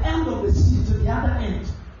at the end of the sea to the other end.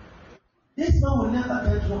 This man will never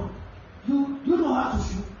get drunk. You know how to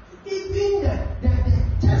swim. Even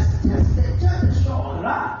just the shore,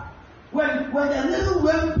 right? When the little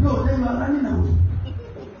wave blows, then you are running away.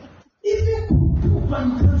 Even when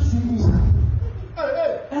you can't swim inside.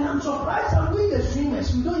 And I'm surprised that we the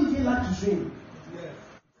swimmers, we don't even like to swim.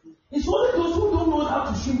 It's only those who don't know how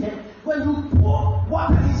to swim that when you pour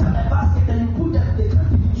water inside the basket and you put them, they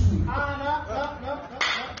can't even swim.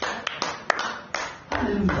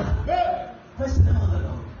 Hallelujah. Praise the name of the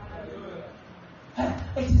Lord.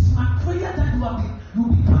 It is my prayer that you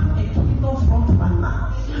become a kingdom frontrunner.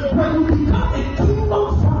 When you become a kingdom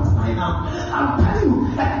frontrunner, I'm telling you,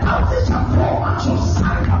 1,000 shall fall at your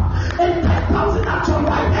side, and 10,000 at your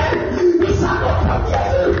right hand. You shall not come near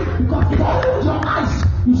you, because if you open your eyes,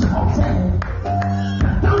 you shall observe the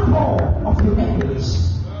downfall of your enemies.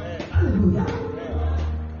 Hallelujah.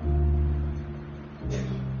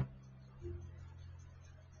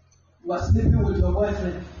 You are sleeping with your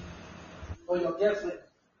boyfriend or your girlfriend,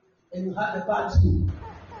 and you had a bad sleep.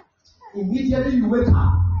 Immediately you wake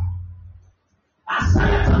up.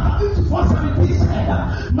 Isaiah chapter 54:17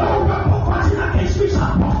 said, "No weapon fighting against me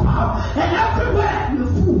shall prosper." And everywhere you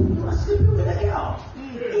fool, you are sleeping with a girl.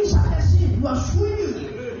 Inside the sea, you are swimming.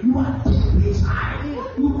 You are deep inside.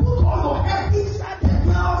 You put all your head inside the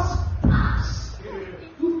girl's pants.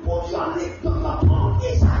 You put your leg on your tongue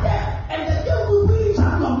inside there, and the girl will be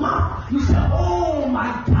inside your mouth. You say, "Oh my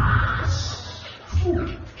gosh."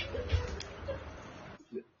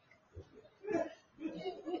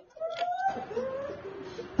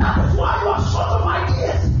 That is why you are short of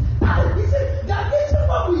ideas. The reason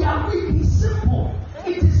why we are weak is simple.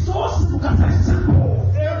 It is so simple because it's simple.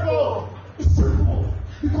 It's simple.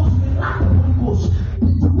 Because we lack the Holy Ghost.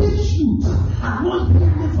 To make you are not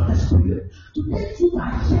yearning for the Spirit. To make you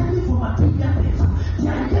are yearning for material things. They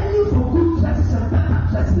are yearning for good places and better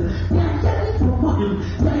places. They are yearning for money.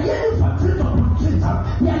 They are yearning for trade upon trade.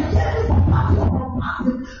 They are yearning for party upon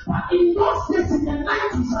party. But in those days, in the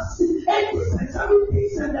 90s, 80s, and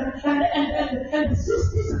 70s, and the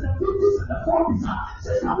 60s, and the 50s, and the 40s,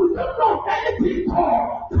 says that we don't know anything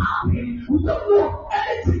called clapping. We don't know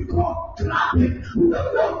anything called clapping. We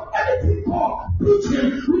don't know anything called preaching.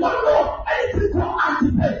 We don't know anything called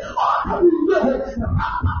anti-faith. All that we know is the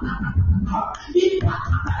time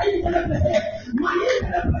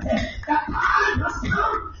has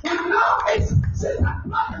come, and now it's says that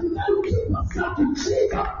you got to keep yourself in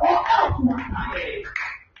shape, or else you are dying.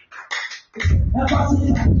 Ever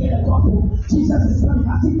since I hear the gospel, Jesus is coming.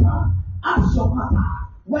 Has he come? Ask your mother,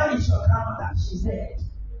 where is your grandmother? She's dead.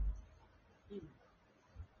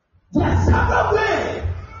 There's several ways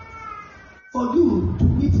for you to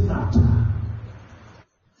meet the rapture.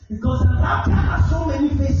 Because the rapture has so many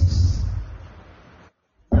faces.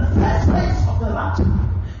 The first phase of the rapture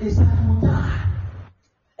is that you die.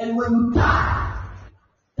 And when you die,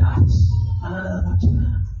 that is another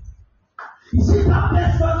rapture. You see that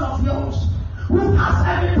best friend of yours who has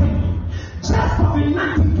everything, just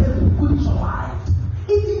COVID-19 came, he couldn't survive.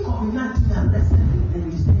 Even COVID-19 arrested him and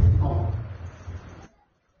he's dead and gone.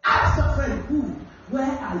 Ask a friend who,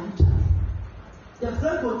 where are you, Charlie? The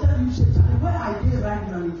friend will tell you you say, where I did right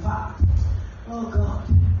now, in fact, oh God,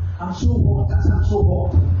 I'm so hot, I'm so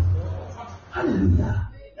hot. Hallelujah.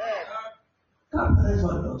 God bless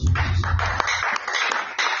our Lord Jesus.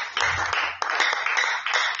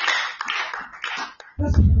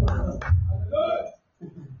 Let's hear my Lord.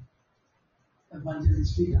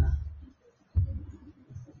 Evangelist Peter.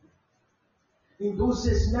 In those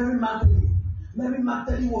days, Mary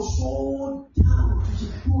Magdalene was so down to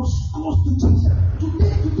Jesus. He was close to Jesus. Today.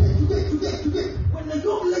 When the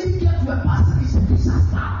young lady came to a pastor, it's a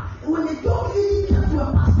disaster. And when the young lady came to a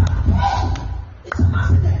pastor, hey, it's an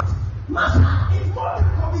accident. Master, it's more than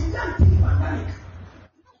COVID-19 pandemic.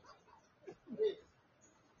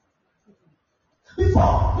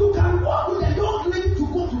 Before you can walk with a young lady to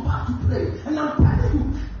go to back to pray, and I'm telling you,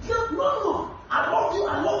 no. I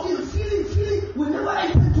love you, feeling will never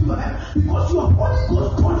enter into your head because you are Holy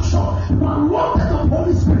Ghost conscious. You are loaded of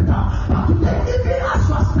Holy Spirit. But today, even as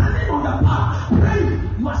you are standing on the path, praying,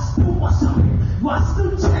 you are still worshiping, you are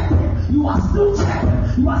still checking, you are still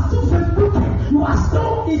Facebooking, you are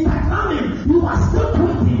still Instagramming, you are still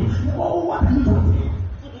tweeting. Oh, what are you doing?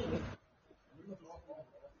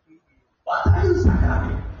 What are you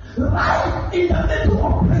Instagramming? Right in the middle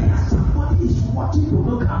of prayer, somebody is watching you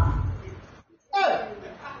look at you.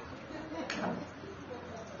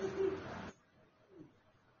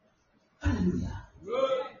 Hallelujah.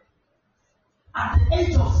 At the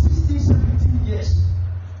age of 16, 17 years,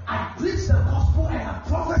 I preached the gospel and I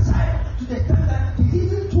prophesied to the time that they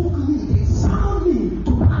even took me, they summoned me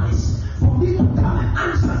to Paris for me to come and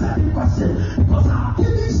answer certain questions because I'm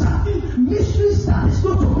giving something mysteries that is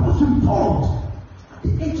not supposed to be told at the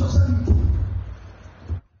age of 17.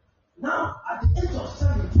 Now, at the age of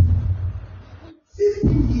 17,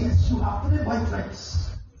 15 years, you have 3 boyfriends.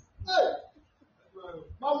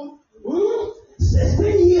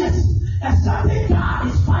 16 years, a certain guy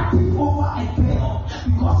is fighting over a girl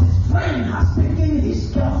because his friend has taken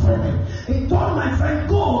his girlfriend. He told my friend,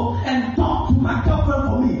 go and talk to my girlfriend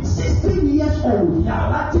for me. 16 years old, they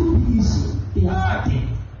are writing easy. They are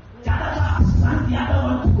fighting. The other guy has planned the other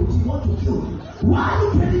one to go. He want to kill him. Why are you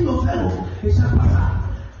killing your fellow? He said, Pastor,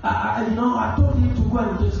 I told him to go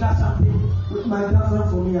and discuss something with my girlfriend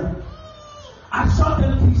for me. I saw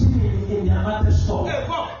them kissing in their mother's store.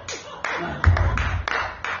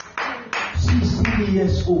 16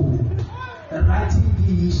 years old, writing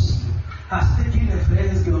BEC, has taken a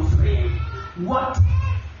friend's girlfriend. What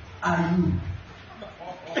are you?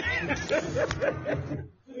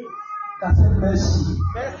 That's a mercy.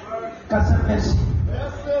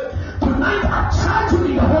 Tonight I charge you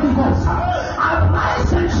in the Holy Ghost.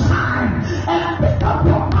 Arise and shine and pick up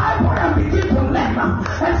your Bible and begin to learn and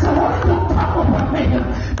say, Holy Ghost, come upon me.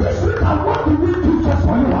 This week I want to win pictures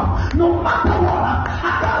for you. No matter what,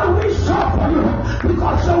 I gotta wish for you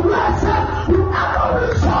because your word says whoever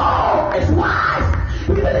wish is wise.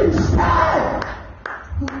 Even instead,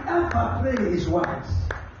 whoever pray is wise.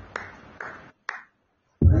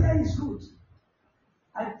 Prayer is good.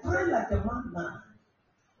 I pray like a madman.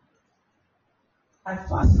 I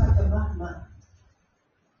fast like a madman.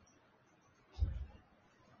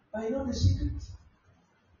 But you know the secret?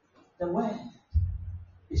 The word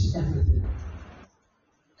is everything.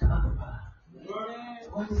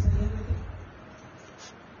 What is everything?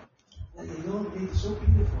 Like a young lady, so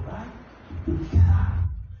beautiful, right? You get up.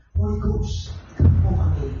 Holy Ghost, come over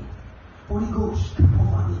me. Holy Ghost, come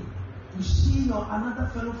over me. You see your another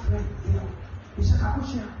fellow friend here. He said,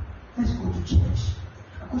 Akosha, let's go to church.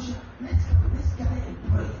 Akosha, let's gather and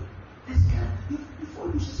pray. Let's gather. Before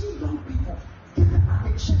you see young people gather at the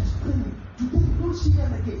church praying, today you don't see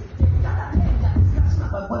them again. They gather there, they are discussing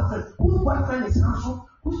about boyfriend. Whose boyfriend is handsome?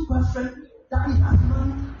 Whose boyfriend that he has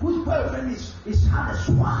money? Whose boyfriend is had a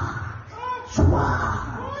swag?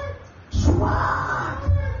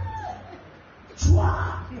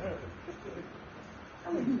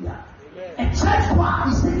 Hallelujah. A church choir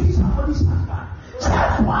is taking somebody's husband.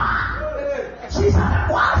 Church choir. She's at the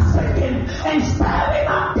choir singing and staring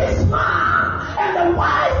at this man. And the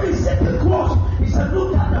wife is sitting close. He said,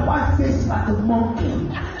 look at the wife face like a monkey.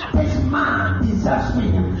 This man deserves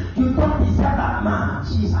me. You don't deserve that man.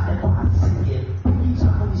 She's at the choir singing. Taking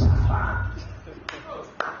somebody's husband.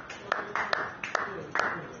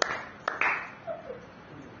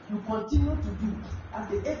 You continue to do at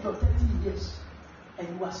the age of 30 years. And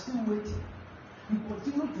you are still waiting. You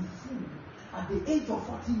continue to fool at the age of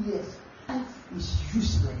 40 years. Life is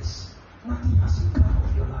useless. Nothing has come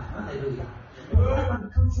of your life. Hallelujah. Your life has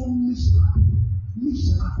become so miserable.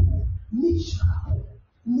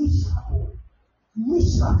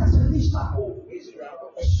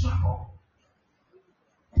 A struggle.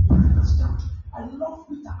 A time has come. I love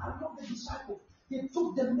Peter. I love the disciples. They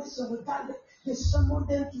took the message regardless. They summoned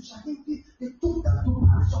them to Shahidi. They took them to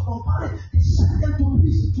Paris upon Paris. They sent them to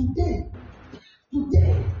prison.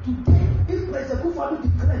 Today, if President Kufuor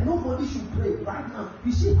declared nobody should pray right now,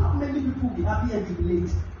 you see how many people will be happy and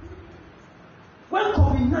jubilate. When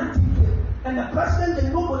COVID-19 came and the president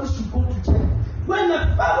said nobody should go to church, when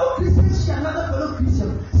a fellow Christian see another fellow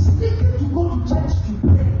Christian sneaking to go to church to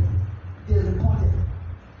pray, they reported.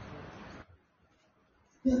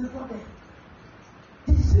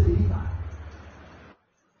 This is a believer.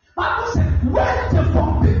 Bible said, when they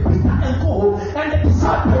forbid Peter and go and the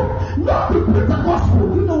disciples not to preach the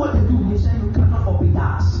gospel, you know what they do? They say you cannot forbid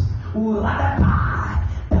us. We will rather die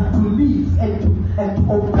than to live and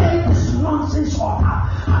to obey this nonsense order.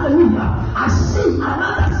 Hallelujah. I see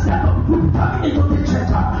another set of people coming into the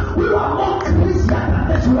church. We are more crazy than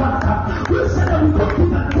this one. We said that we don't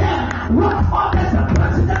give a damn what others, the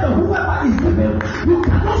president or whoever is giving. You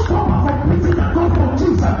cannot stop us from preaching the gospel of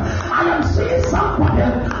Jesus. I am seeing somebody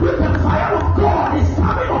with the fire of God is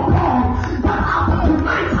coming upon that after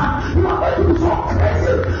tonight you are going to be so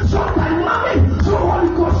crazy, so dynamic, so Holy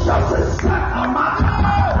Ghost just a set a mark.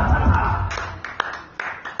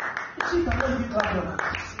 See the way you clap your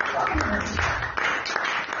hands.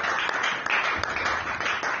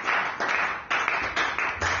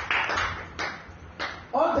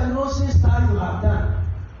 All the nonsense that you have done,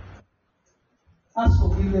 ask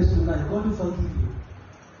forgiveness tonight. God will forgive you.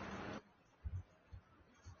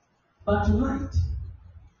 But tonight,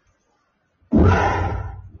 pray.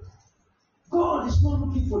 God is not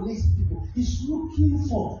looking for lazy people. He's looking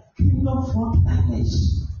for kingdom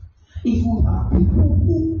frontliners. If we have people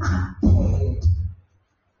who are dead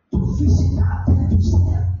to visit our dead to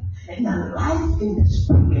serve and alive in the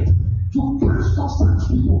spirit to pastor such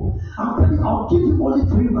people, I'm telling you, I'll give you only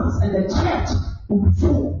 3 months and the church will be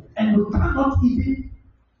full and we cannot even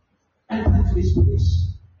enter into this place.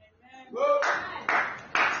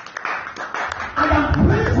 I am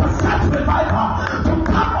praying for such revival to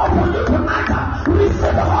come upon you tonight. Receive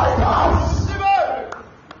the Holy Ghost.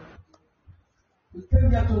 We came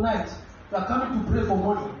here tonight. We are coming to pray for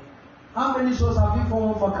money. How many souls have you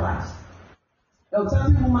fallen for Christ? The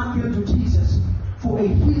certain woman came to Jesus for a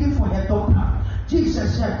healing for her daughter.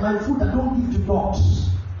 Jesus said, my food I don't give to dogs.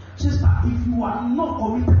 Sister, if you are not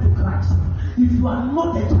committed to Christ, if you are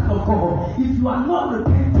not a child of God, if you are not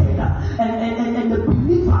repented and a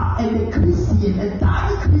believer and a Christian, a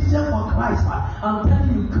dying Christian for Christ, I'm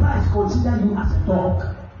telling you, Christ considers you as a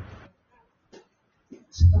dog.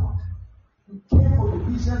 It's a dog. You care for the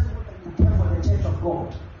business, you care for the church of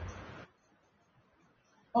God.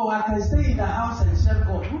 Oh, I can stay in the house and serve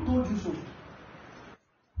God. Who told you so?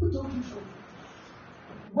 Who told you so?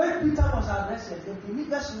 When Peter was arrested, the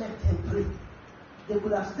believers met and prayed. They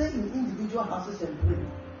could have stayed in individual houses and prayed.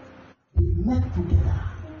 They met together.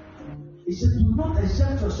 He said, do not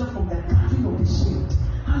exempt yourself from the gathering of the saints.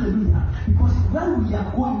 Hallelujah. Because when we are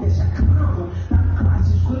going, there's a crown that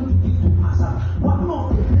Christ is going to give to us. One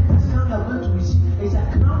of the greatest crowns we are going to receive is a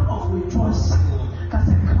crown of rejoicing. That's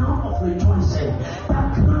a crown of rejoicing.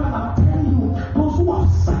 That crown, I'm telling you, those who have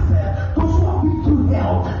suffered, those who have been through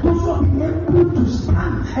hell, those who have been able to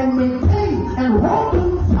stand and maintain and hold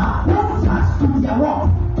fast to their walk,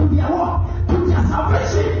 to their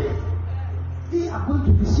salvation, they are going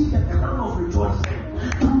to receive the crown of rejoicing.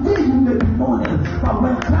 Today you may be mourning, but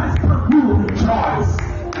when Christ comes, you will rejoice.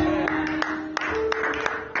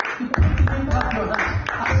 You can't even clap your hands.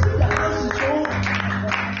 I see the house is so.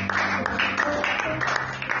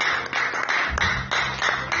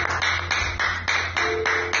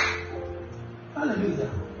 Hallelujah.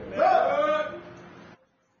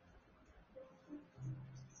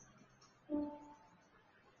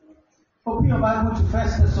 Open your Bible to 1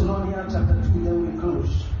 Thessalonians chapter 2, then we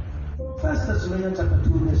close. 1 Thessalonians chapter 2,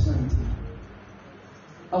 verse 19.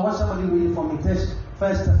 I want somebody reading for me. 1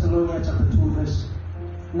 Thessalonians chapter 2, verse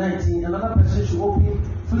 19. Another person should open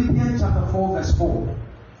Philippians chapter 4, verse 4.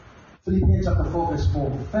 Philippians chapter 4, verse 4.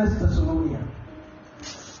 1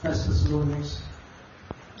 Thessalonians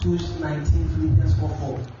 2, 19, Philippians 4,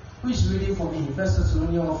 4. Who is reading for me? 1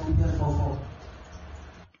 Thessalonians or Philippians 4, 4.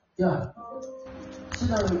 Yeah. Sit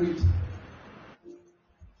down and read.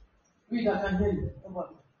 Read, I can hear you.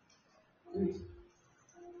 Nobody. Read.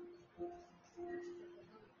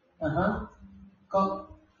 Come.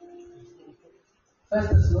 1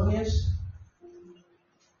 Thessalonians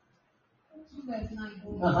 2 verse 9.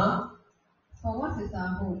 For what is our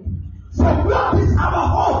hope? For what is our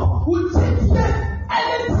hope? Which is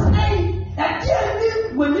anything that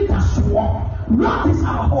you will need to swarm. What is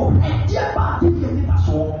our hope? And dear body, you need to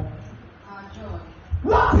swarm. Our joy.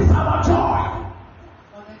 What is our joy?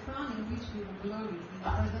 which we will glory in the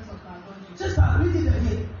presence of our Lord Jesus. Sister, read it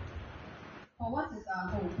again. For what is our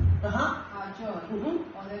hope, our joy,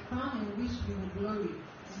 or the crown in which we will glory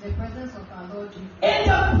in the presence of our Lord Jesus? In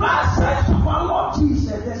the presence of our Lord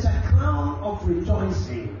Jesus, there's a crown of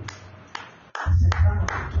rejoicing. There's a crown of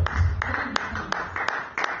rejoicing.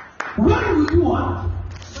 When we do what?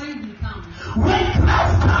 When we come, When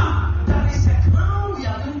Christ comes, there is a crown we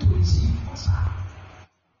are going to receive for sir.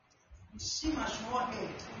 You see my small head.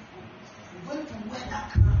 You're going to wear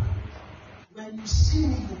that crown. When you see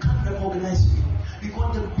me, you can't recognize me.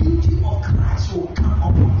 Because the beauty of Christ will come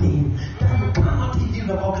upon me. Then you cannot even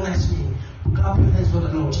recognize me. Clap your hands for the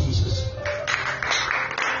Lord Jesus.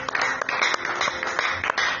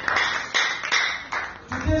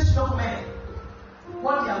 Today's young men,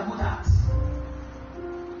 what they are good at?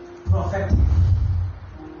 Prophetic.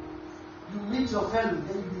 You meet your fellow,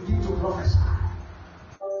 then you begin to prophesy.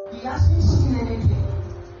 He hasn't seen anything.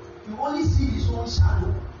 You only see his own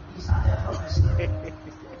shadow. He started prophesying.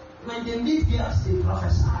 When they meet girls, they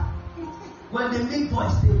prophesy. When they meet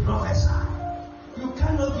boys, they prophesy. You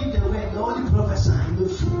cannot give the word, you only prophesy in the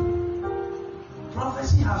truth.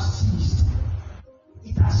 Prophecy has ceased.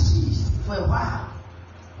 It has ceased for a while.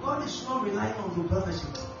 God is not relying on the prophecy.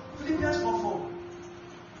 Philippians 4:4.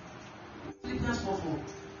 Philippians 4:4.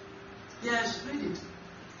 Yes, read it.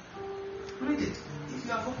 Read it. If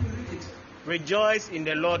you are hoping, read it. Rejoice in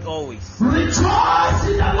the Lord always. Rejoice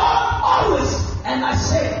in the Lord always. And I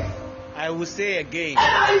say, I will say again. and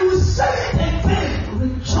I will say it again,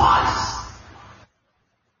 rejoice.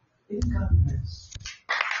 It is happiness.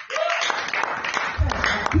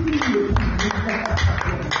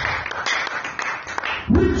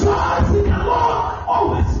 Rejoice in the Lord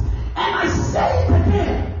always. And I say it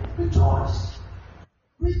again, rejoice.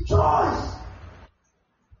 Rejoice.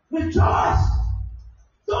 Rejoice.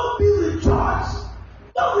 Don't be rejoiced.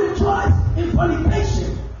 Don't rejoice in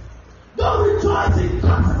fornication. Don't rejoice in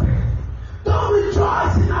gossiping. Don't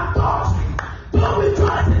rejoice in adultery. Don't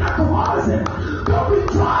rejoice in alcoholism. Don't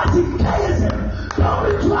rejoice in chaosism. Don't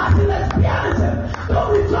rejoice in lesbianism.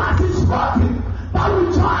 Don't rejoice in smoking. But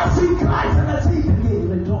rejoice in Christ. And I say it again,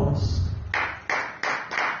 rejoice.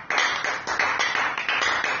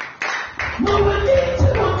 No, we need to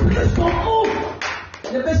know Christ for all.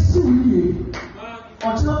 The best thing we need.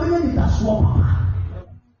 Until we need that swap.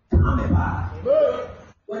 Come back.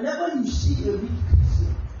 Whenever you see a weak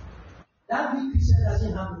Christian, that weak Christian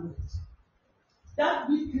doesn't have a word. That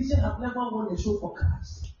weak Christian has never won a soul for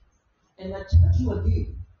Christ. And I charge you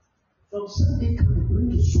again, from Sunday come and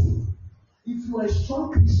bring a soul. If you are a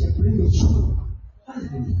strong Christian, bring a soul.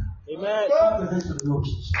 Hallelujah. Amen. Clap your hands to the Lord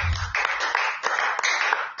Jesus.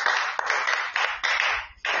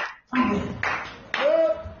 Amen.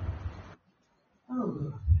 Oh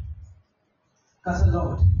God. Cause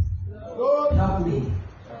Lord, help me.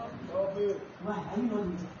 Why? Are you not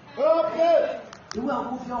listening? The way I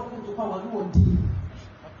go for your to power, you won't do.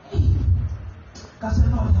 Cause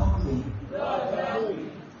Lord, help me.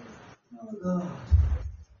 Oh God.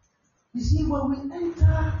 You see, when we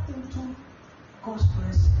enter into God's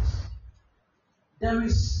presence, there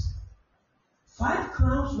is 5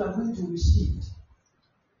 crowns we are going to receive.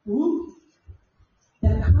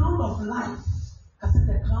 The crown of life. I said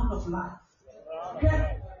the crown of life.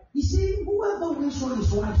 Okay? You see, whoever wins soul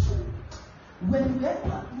is wise. When we are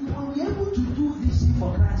able to do this thing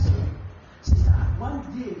for Christ, sister, one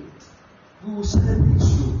day we will celebrate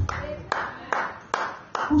you.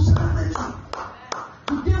 We will celebrate you.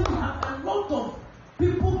 Today we have a lot of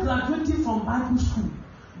people graduating from Bible school,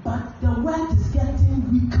 but the world is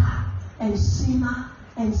getting weaker and sinner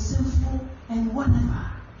and sinful and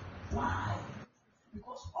whatever. Why?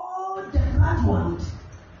 Because all the graduates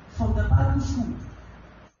from the Bible school,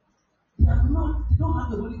 they don't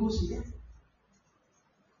have the Holy Ghost yet.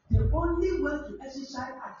 They only went to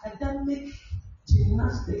exercise academic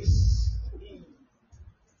gymnastics.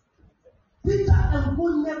 Peter and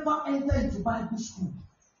Paul never entered into Bible school.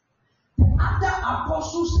 The other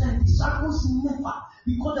apostles and disciples never.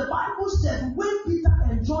 Because the Bible says when Peter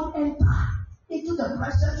and John entered into the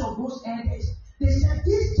presence of those elders, they said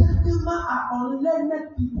these gentlemen are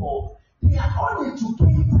unlearned people. They are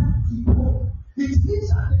uneducated people. It means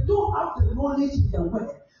that they don't have the knowledge in the word.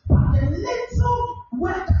 But the little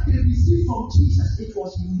word that they received from Jesus, it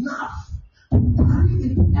was enough to carry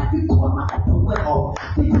into every corner of the world.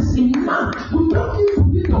 It is enough. You don't need to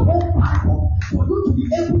read the whole Bible for you to be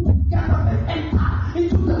able to get up and enter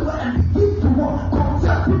into the word and begin to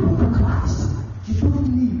convert people to Christ. You don't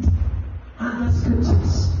need 100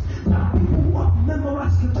 scriptures. There are people who have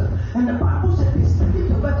memorized scripture, and the Bible says they study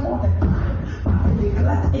the word all the time, but they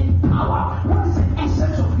neglect its power. What is the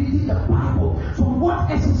essence of reading reading the Bible, from what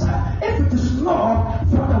exercise? If it is not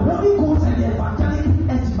for the Holy Ghost and the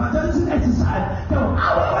evangelism exercise, then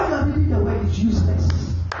however you are reading the word is useless.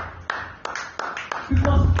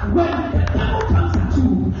 Because when the devil comes at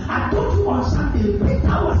you, I told you on Sunday,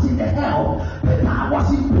 Peter was in the hell, Peter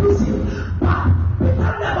was in prison, but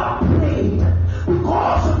Peter never prayed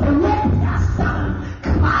because of the work he has done.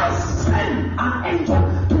 Christ sent an angel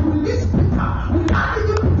to release Peter without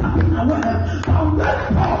even Peter being aware. But when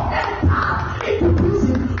Paul entered into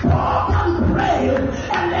prison, Paul can pray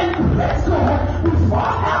and then praise God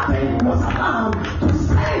before heaven was allowed to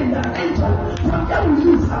send an angel from the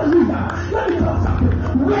release. Hallelujah. Let me tell you something.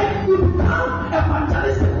 When you become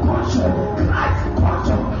evangelistic conscious, Christ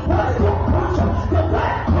conscious, Holy Ghost conscious, the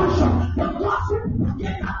word conscious, the gospel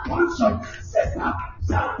get that conscious. Sister,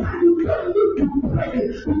 sometimes you don't need to pray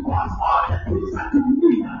because all the things that you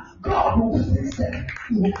need, God will fix them.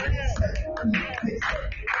 He will fix them. He will fix them.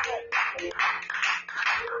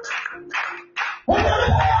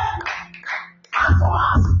 As for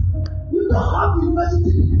us, we don't have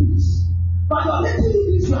university degrees, but your little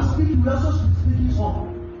English you are speaking, we also speaking some.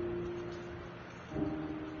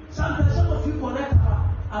 Sometimes some of you correct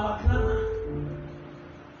our grammar.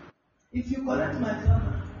 If you correct my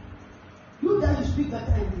grammar, you that you speak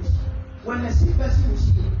better English. When a sick person is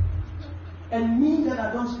here, and me that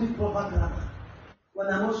I don't speak proper grammar, when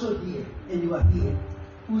I'm also here and you are here,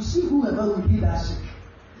 we see whoever will be that sick.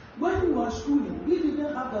 When we were schooling, we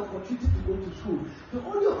didn't have the opportunity to go to school. The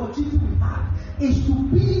only opportunity we had is to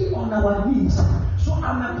be on our knees. So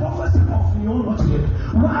I'm a professor of neurology.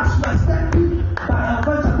 Whilst we are studying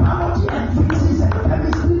biology and physics and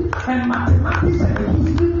chemistry and mathematics and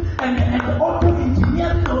history and the auto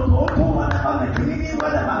engineering or the auto whatever, mechanical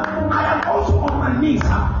whatever, I am also on my knees.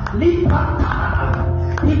 Come,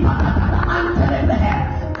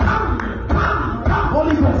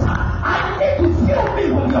 Holy Ghost. I need to fill me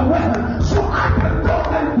with your word so I can go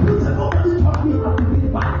and preach. Nobody taught me how to read the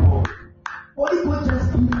Bible. Holy Ghost just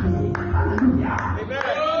give me. Hallelujah.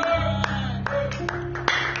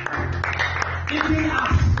 If we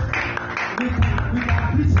ask, we can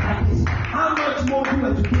preach like this. How much more do you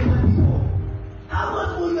educated people? How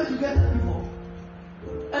much more you educated people?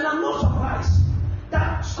 And I'm not surprised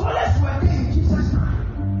that scholars were there in Jesus'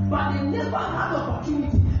 time, but they never had the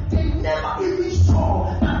opportunity. They never even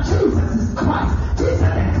saw that Jesus is Christ. Jesus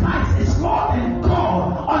and Christ is Lord and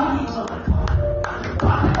God on each other.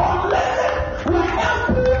 But unless we're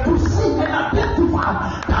able to see and identify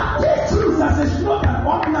that this Jesus is not an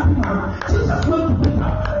ordinary man, Jesus went to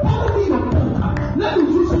Peter. Follow me your book. Let me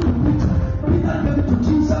use it to Peter. Peter gave it to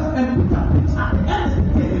Jesus and Peter preached at the end of the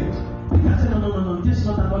day. Peter said, no, this is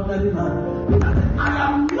not an ordinary man. Peter said, I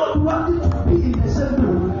am not worthy to be in the same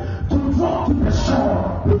room to drop to the shore.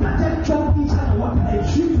 Peter said, jump inside the water and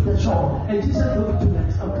swim to the shore. And Jesus told him to let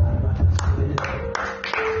him come.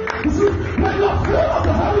 You see, when you are full of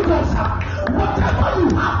the Holy Ghost, whatever you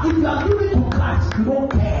have, if you are giving to Christ, you don't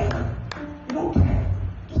care. You don't care.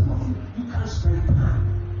 Some of you can't spend time.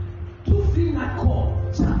 2-3 night call,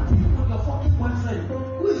 something with your fucking boyfriend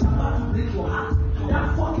who is about to break your heart. That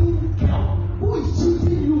fucking girl who is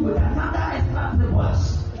cheating you with another extra 3 boys.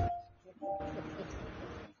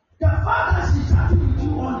 The fact that she's chatting with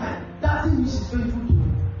you all night doesn't mean she's faithful to you.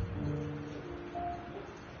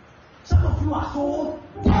 Some of you are so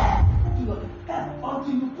dead to your head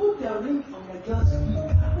until you put the ring on the girl's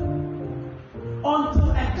finger. Until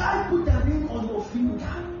a guy put the ring on your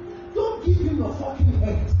finger. Don't give him your fucking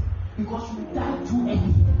head because you die too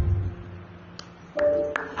early.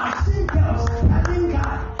 I've seen girls telling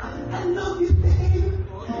guys, I love you, babe.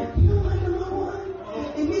 You are the number one.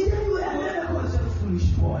 Immediately I let her go and say, foolish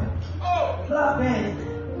boy.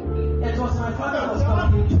 It was my father who was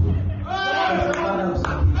talking to me.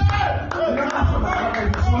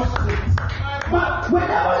 But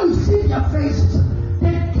whenever you see their faces,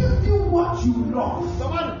 they give you what you love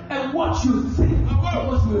and what you think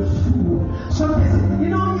because you're a fool. So they say, you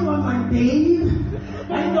know, you are my babe,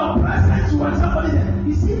 and your presence was somebody that,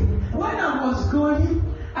 you see, when I was going,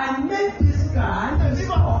 I met this guy,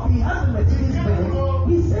 he has a Mercedes Benz.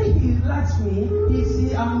 He said he likes me, he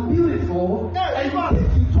see I'm beautiful, and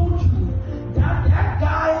he told you that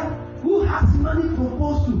guy who has money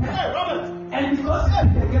proposed to her, and because he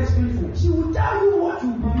gets beautiful, she will tell you what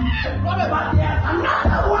you believe. But there's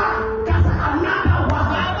another one, there's another one,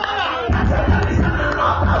 there is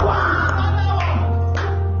another one.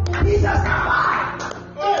 He just come by.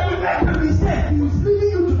 If you make a mistake, he is leading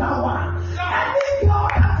you to that one. Any girl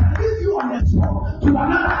that can leave you on the floor to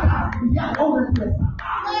another guy, he has always blessed her.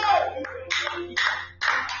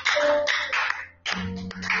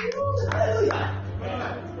 Hallelujah.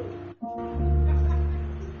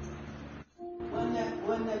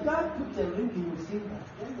 guy put a ring in your finger,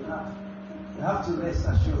 then you have to rest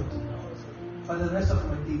assured for the rest of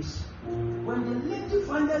my days. When the lady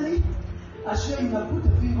finally assure you have put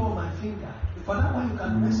a finger on my finger, for that one you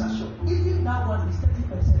can rest assured. Even that one is 30%.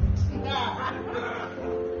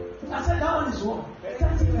 I said that one is what?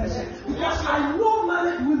 30%. Because I know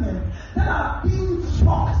married women that are being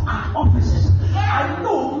struck at offices. I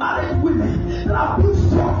know married women that are being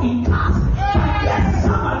struck in cars. And yes,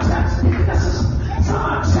 some are church businesses, some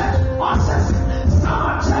are church bosses, some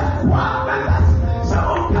are church choir members, some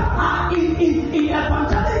of them are in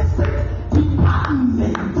evangelistic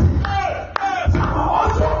department. Some are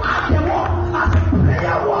also at the work as a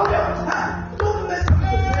prayer warrior. Don't mess up the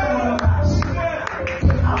prayer warrior guys.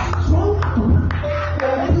 They are strong at work.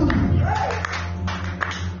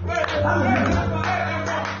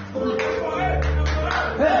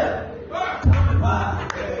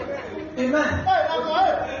 Amen.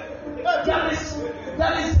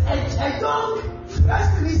 There is a young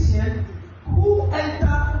first Christian who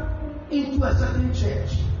entered into a certain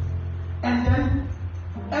church, and then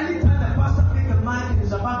anytime the pastor picks the mic and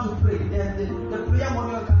is about to pray, then the prayer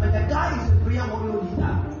warrior comes, and the guy is the prayer warrior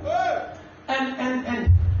leader. And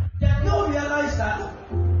the girl realized that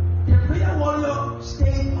the prayer warrior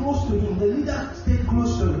stayed close to him, the leader stayed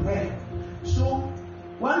close to her. So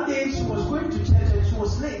one day she was going to church and she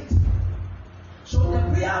was late. So the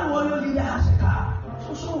prayer warrior leader has a car.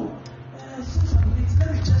 Since I'm late, let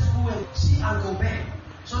me just go and see Uncle Ben,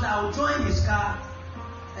 so that I'll join his car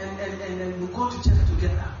and then we'll go to church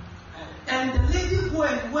together. And the lady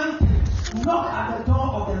went and knocked at the door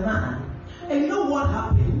of the man. And you know what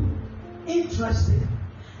happened? Interesting.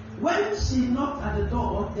 When she knocked at the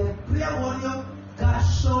door, the prayer warrior guy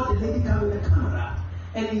saw the lady come in the camera.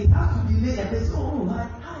 And he had to delay a bit. Oh, hi.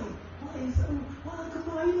 Come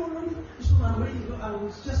on, are you not ready? So I'm ready. I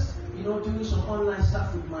was just, doing some online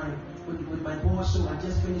stuff with my boss. So I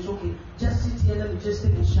just finished. Okay, just sit here. Let me just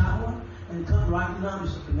take a shower and come right now.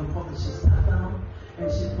 She sat down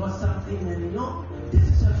and she brought something. And this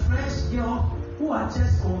is a fresh girl who had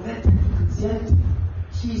just converted to Christianity.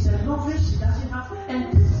 She is a novice. She doesn't have.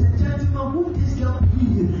 And this is a gentleman who this girl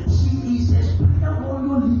is. She is a prayer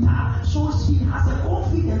warrior leader. So she has a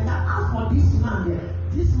confidence that as for this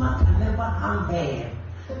man can never harm her.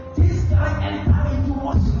 This guy entered into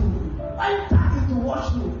washroom.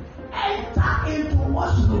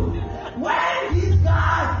 When this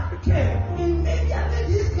guy came, immediately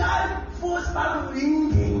this guy phone started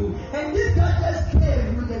ringing, and this guy just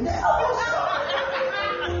came with the next.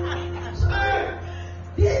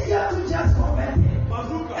 This girl just commented,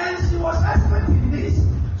 and she was expecting this.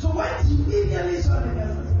 So when she immediately saw the guy,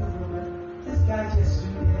 this guy just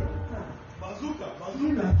stood there. Bazooka.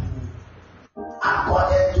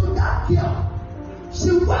 According to that girl,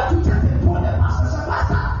 she went to tell the pastor,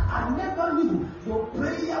 Pastor, I never knew your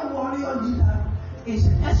prayer warrior leader is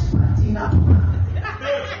an expert in that.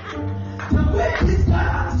 The way this guy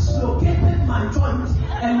had dislocated my joint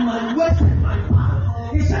and my waist and my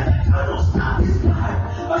back, he said, I cannot stop this guy.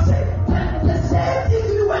 I said, the same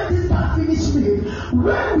thing when this guy finished me,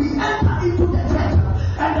 when we enter into the church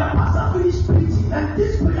and the pastor finished preaching, and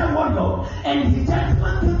this prayer warrior and his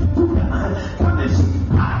gentleman came to do the man, come and see.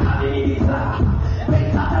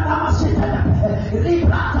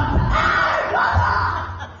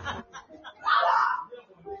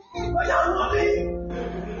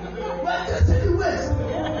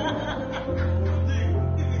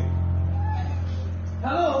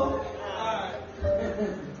 Hello?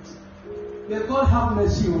 May God have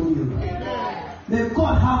mercy on you. May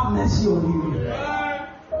God have mercy on you.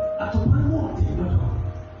 At one more thing,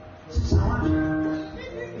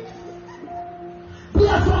 there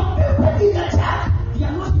are some people in the church, they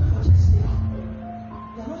are not here for just sake.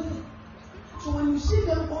 They are not here. So when you see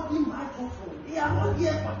them holding microphone, they are not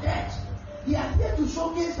here for church. They are here to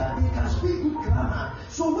showcase that they can speak good grammar.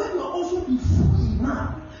 So when you also be free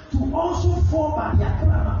now to also fall by their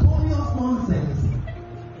grammatorial nonsense,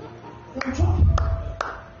 they will talk.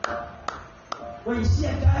 When you see a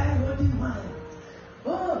guy holding mine,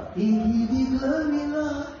 he give you glory,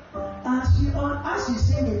 Lord. As she's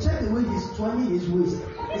singing, check the way he's twirling his waist.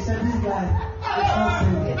 He said, this guy is not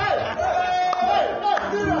singing.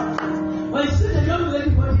 When you see the young lady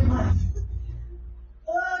holding mine,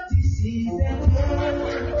 this is the day.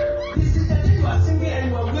 This is the day you are singing and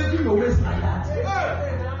you are waving your waist like that.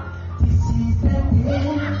 This is the day.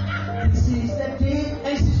 This is the day.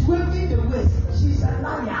 And she's waving the waist. She's a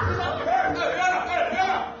liar.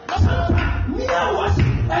 Near worship,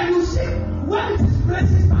 and you see when it is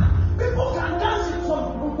praises time, people can dance in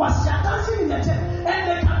some was dancing in the church, and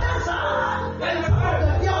they can dance and some of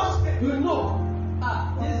the girls,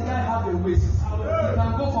 this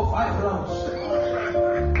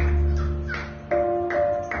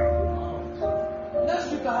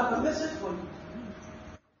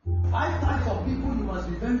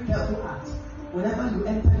careful act. Whenever you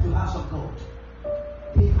enter the house of God,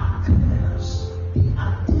 they are criminals, they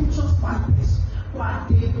are dangerous fighters, but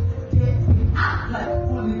they act like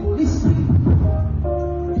holistic people.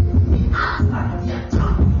 They act like they are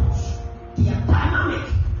champions. They are dynamic.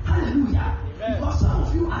 Hallelujah. Because some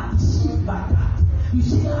of you are deceived by that. You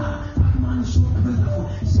say, that man is so prayerful.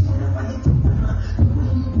 You see, whenever he takes the man, the way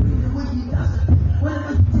he prays, the way he does it,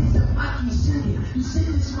 whenever he takes the mic, he's singing. You say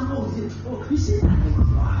this man, you say that lady,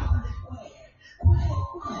 wow,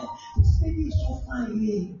 quiet. This lady is so fine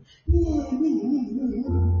here. Yeah, me.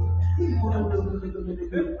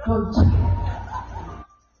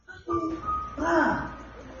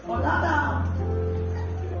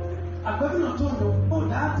 According to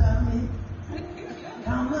that, me.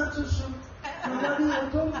 Come not to show. Nobody will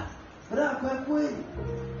come. But I can't wait.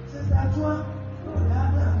 Since that one,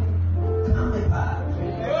 come back.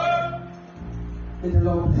 May the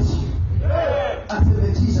Lord bless you. I feel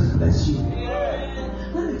that Jesus bless you.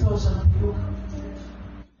 Let me tell something.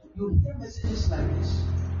 You hear messages like this.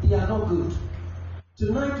 They are not good.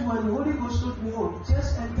 Tonight, when the Holy Ghost told me,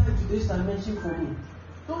 just enter into this dimension for me.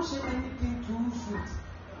 Don't say anything too sweet.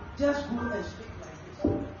 Just go and speak like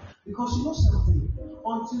this. Because you know something,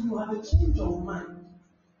 until you have a change of mind,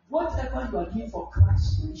 whatever you are doing for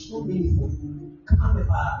Christ is so meaningful. Come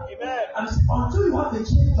about. I'm saying, until you have a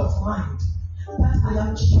change of mind, that I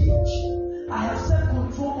am changed. I have self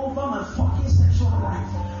control over my fucking sexual life,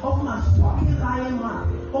 over my fucking lying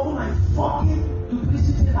mind, over my fucking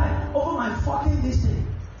duplicity life, over my fucking listening.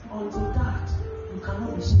 Until that, you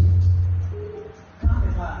cannot be saved. Come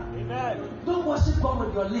about. Don't worship God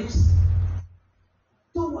with your lips.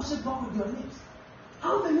 Don't worship God with your lips.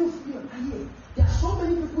 How many of you are here? There are so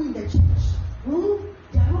many people in the church.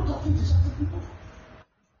 They are not talking to certain people.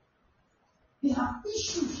 They have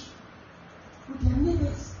issues with their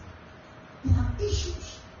neighbors. They have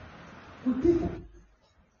issues with people.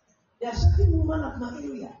 There are certain women at my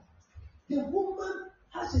area. The woman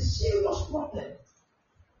has a serious problem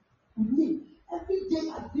with me. Every day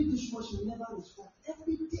I read this one, she will never respond.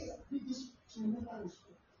 Every day I read this, she will never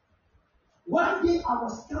respond. One day I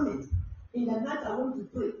was coming, in the night I went to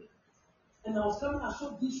pray, and I was coming, I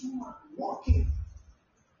saw this woman walking,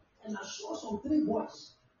 and I saw some 3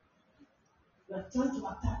 boys were trying to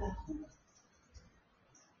attack that woman.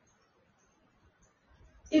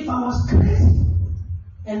 If I was crazy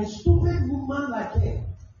and stupid woman like her,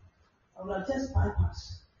 I would have just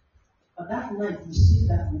bypassed. But that night you see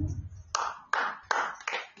that woman.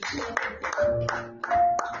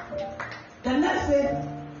 The next day,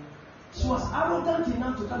 she was arrogant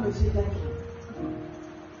enough to come and say thank you.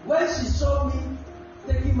 When she saw me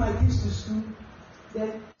taking my kids to school,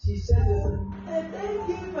 then she said, hey, thank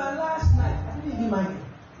you for last night. I didn't give my name.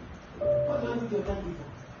 What do I need your thank you for?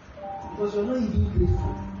 Because you're not even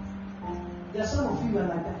grateful. There are some of you who are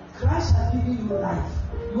like that. Christ has given you life.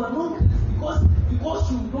 You are not grateful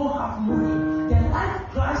because you don't have money. The life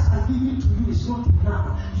Christ has given to you is not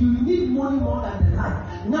enough. You need money more than the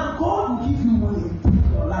life. Now God will give you money and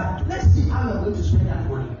take your life. Let's see how you are going to spend that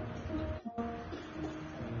money.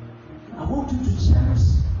 I want you to cherish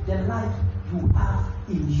the life you have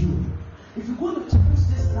in you. If you're going to cherish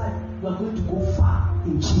this life, you are going to go far.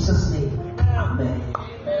 In Jesus' name. Amen.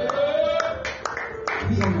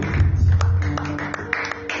 Be on your feet.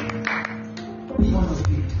 Be on your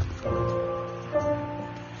feet.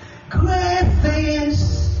 Great things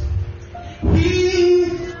He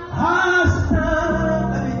has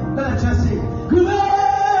done. Let me just say, great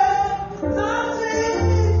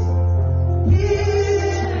things He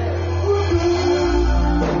will do.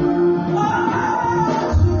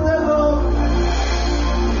 Whatsoever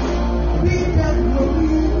be that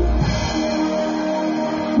glory.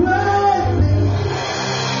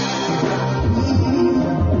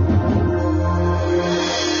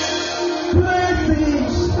 Great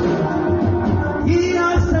things He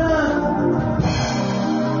has done.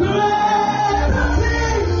 Greater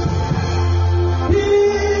things He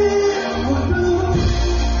will do.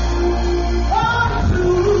 Unto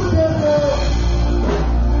the Lord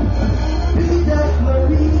be the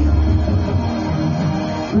glory.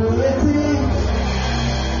 Great things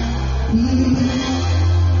He.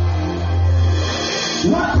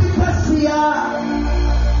 What you can see,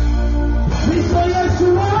 we saw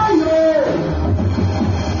Yeshua.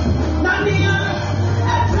 Nania,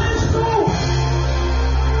 attention.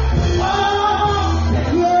 Oh,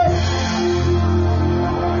 yeah.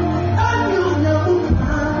 And you know,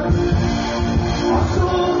 also,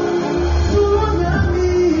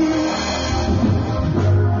 tsunami.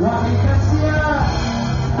 Wakasia,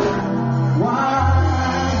 why?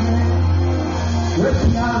 With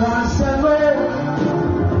your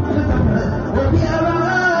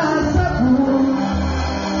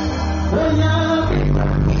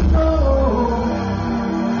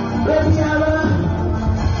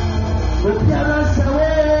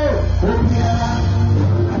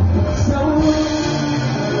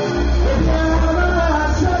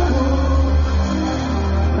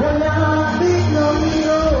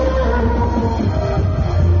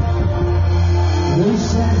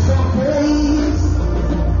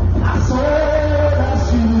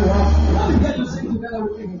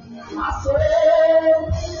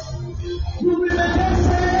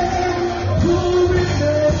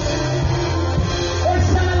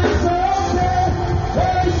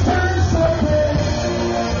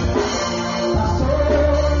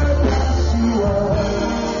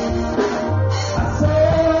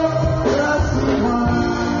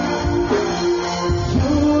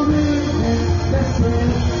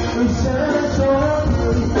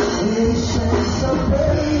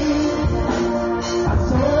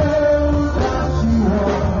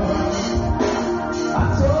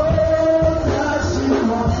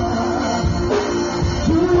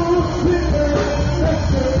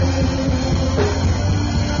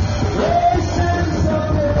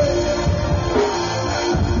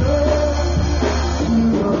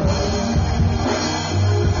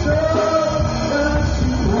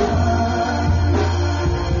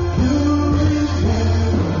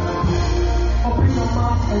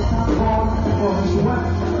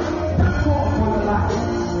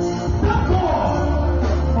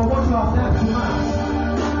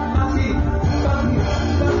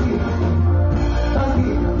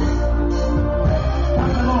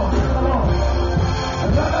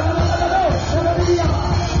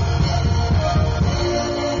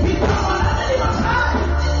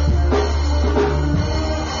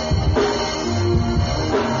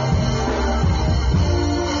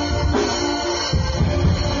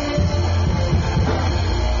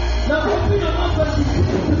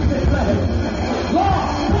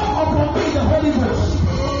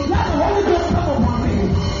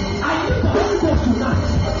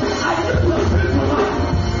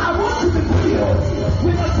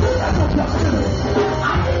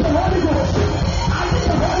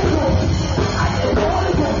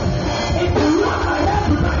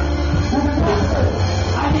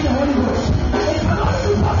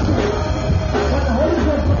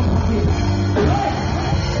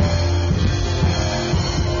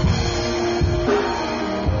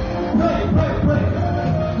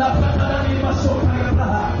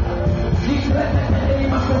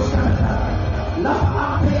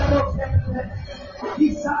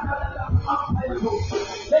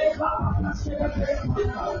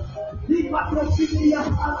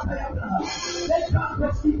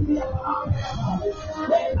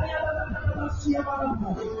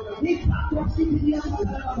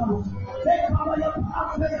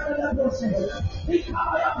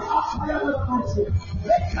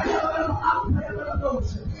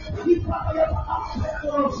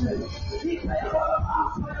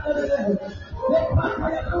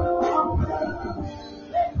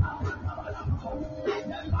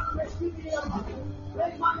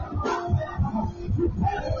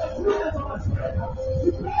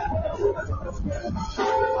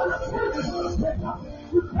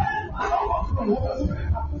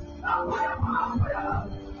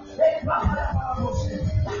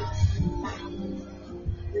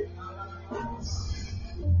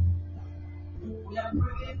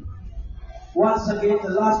Once again, the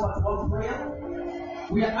last but one prayer.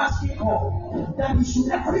 We are asking God that He should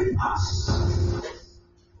equip us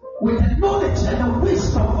with the knowledge and the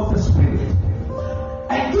wisdom of the Spirit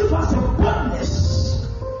and give us a boldness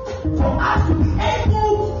for us to be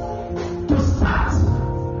able to start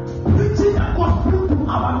preaching the gospel to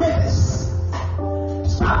our neighbors,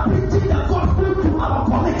 start preaching the gospel to our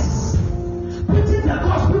colleagues, preaching the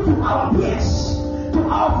gospel to our peers, to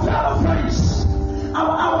our fellow friends,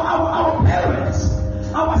 our parents,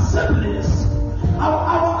 our siblings,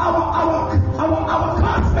 our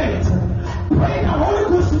classmates. Pray the Holy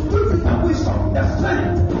Ghost to give you the wisdom, the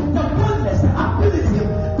strength, the boldness, the ability,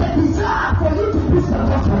 the desire for you to preach the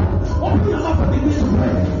gospel. Open your mouth and begin to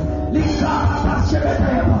pray.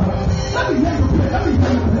 Let me hear you pray. Let me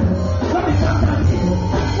hear you pray. Let me come down to you.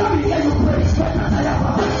 Let me hear you pray.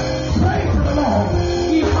 Pray to the Lord.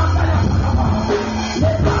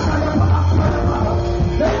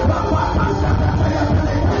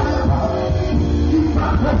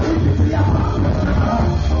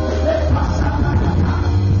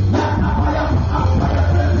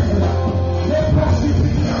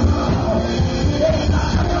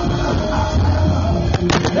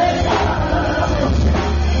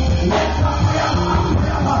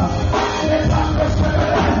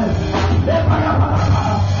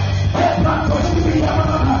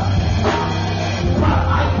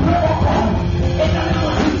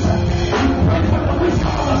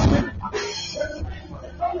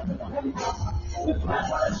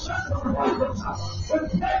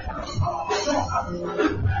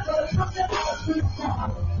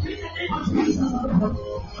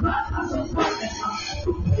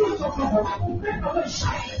 away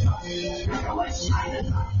silence. Take away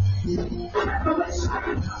silence. Take away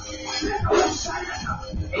silence. Take away silence.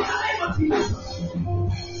 In the name of Jesus.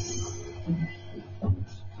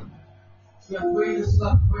 We are praying this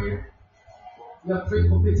last prayer. We are praying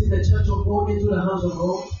committing the church of God into the hands of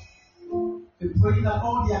God. We pray that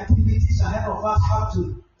all the activities ahead of us up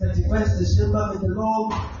to 31st December, may the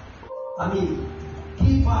Lord,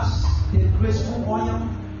 give us the graceful oil,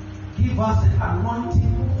 give us the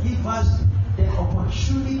anointing, give us the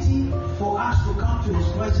opportunity for us to come to His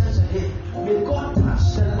presence again. May God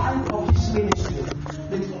touch the life of this ministry.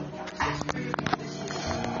 May God touch the spirit of this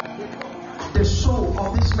ministry. The soul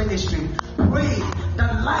of this ministry. Pray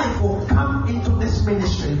that life will come into this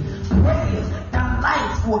ministry. Pray that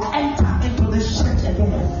life will enter into this church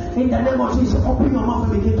again. In the name of Jesus, open your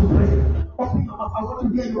mouth and begin to pray. Open your mouth. I want to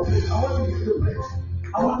hear you pray. I want to hear you pray.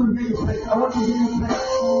 I want to hear you pray. I want to hear you pray.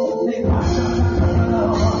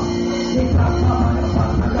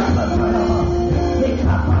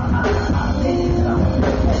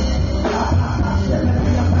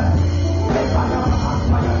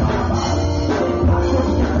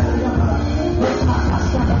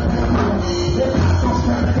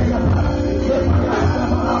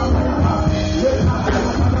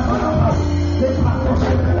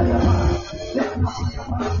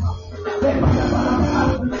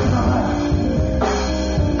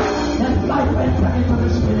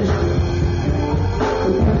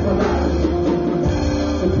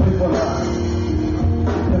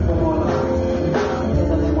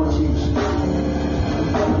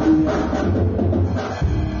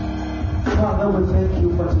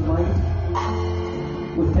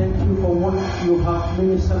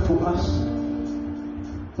 Minister to us.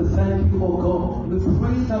 We thank you, oh God. We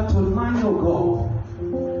pray that tonight, oh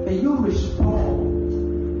God, may you restore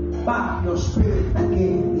back your spirit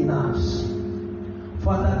again in us.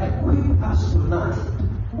 Father, equip us tonight,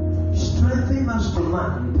 strengthen us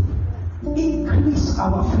tonight, increase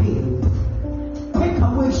our faith, take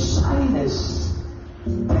away shyness,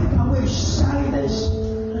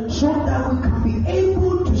 so that we can be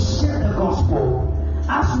able to share the gospel.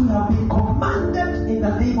 As we have been commanded in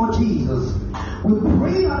the name of Jesus, we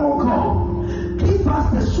pray, oh God, give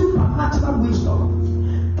us the supernatural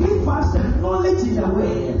wisdom, give us the knowledge in the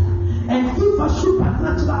way, and give us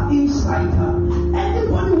supernatural insight.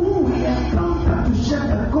 Anybody who we encounter to share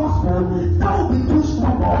the gospel, that will be too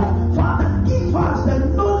small. Father, give us the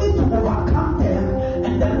knowledge to overcome them,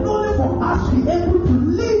 and the knowledge for us to be able to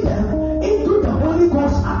lead them into the Holy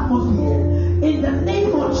Ghost atmosphere. In the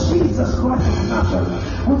name of Jesus Christ of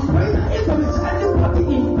Nazareth, we pray that if there is anybody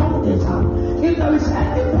in bondage, if there is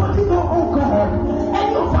anybody, oh God,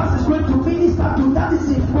 any of us is going to minister to that is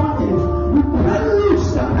in bondage, we pray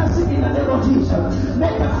loose the person in the name of Jesus.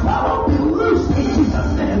 Let the power be loosed in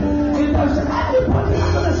Jesus' name. If there is anybody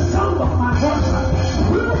under the sound of my voice,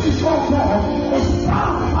 who is, oh God, is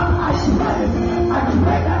bound, and I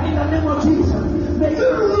pray that in the name of Jesus, may you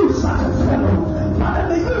loose such a fellow. Father,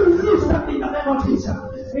 may you release them in the name of Jesus.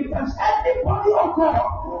 If there's anybody, oh God,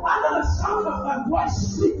 under the sound of my voice,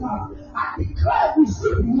 I declare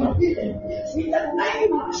receive your healing. In the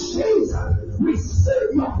name of Jesus,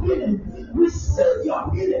 receive your healing. Receive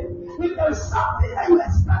your healing. If there is something that you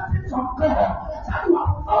expected from God that you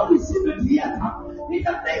have not received it yet, in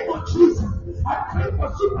the name of Jesus, I pray for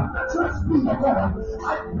supernatural speed of God.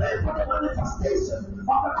 I pray for the manifestation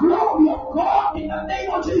of the glory of God in the name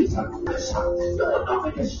of Jesus. You will not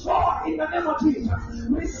be destroyed in the name of Jesus.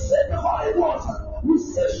 Receive the Holy Ghost.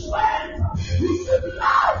 Receive strength. Receive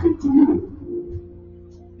life into you.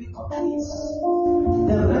 Because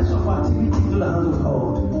the rest of our activity to the hand of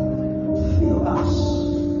God. Fill us.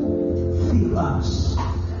 Fill us.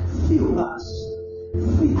 Fill us.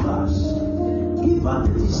 Fill us. Give us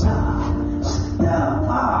the desire. Stir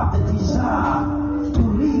up the desire to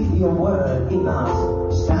read your word in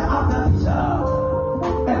us. Stir up the desire.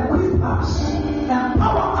 Equip us.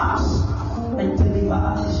 Empower us. And deliver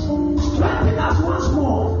us. Strengthen us once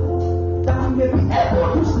more. That we may be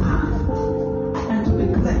able to stand and to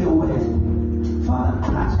declare your word. Father,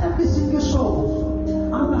 touch every single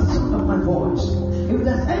soul under the sound of my voice. If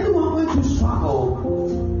there's anyone going to struggle,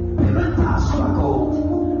 parental struggle,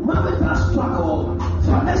 marital struggle,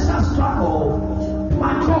 financial struggle,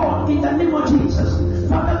 my God, in the name of Jesus,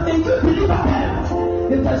 Father, may you deliver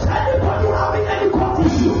them. If there's anybody having any court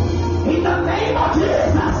issue, in the name of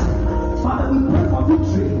Jesus, Father, we pray for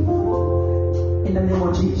victory. In the name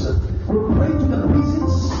of Jesus, we pray to the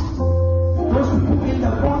prisons, those people in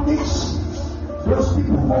the bondage, those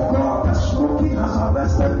people, oh God, that smoking has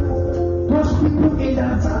arrested, those people in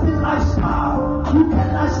the certain lifestyle, you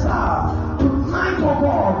can lifestyle, Tonight, oh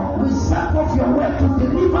God, we set forth your word to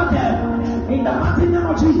deliver them in the mighty name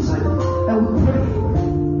of Jesus. And we pray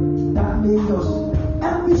that may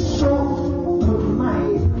every soul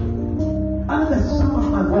tonight, under the sound of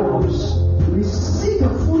my voice, receive the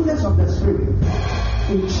fullness of the Spirit.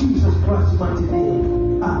 In Jesus Christ's mighty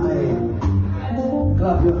name. Amen.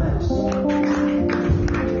 Clap your hands.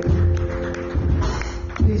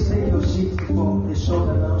 Please take your seat for a short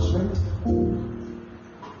announcement.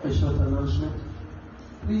 A short announcement.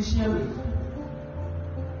 Please hear me.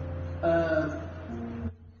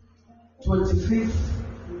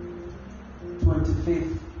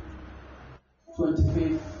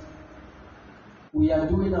 25th, we are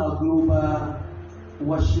doing our global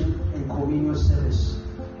worship and communion service.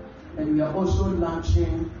 And we are also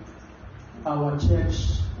launching our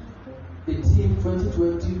church, the theme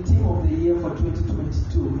 2020, theme of the year for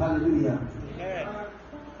 2022. Hallelujah.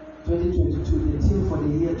 2022, the theme for the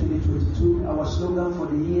year 2022, our slogan for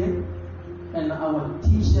the year, and our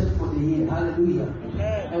t-shirt for the year. Hallelujah.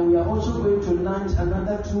 And we are also going to launch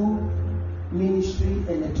another 2 ministry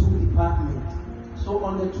and a 2 department. So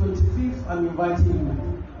on the 25th, I'm inviting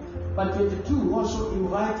you. But 22, also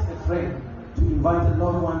invite a friend, to invite a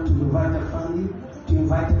loved one, to invite a family, to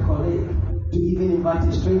invite a colleague, to even invite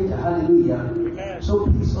a stranger. Hallelujah. So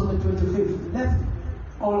please, on the 25th, let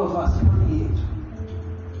all of us come here.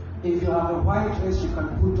 If you have a white dress, you can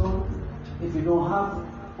put on. If you don't have,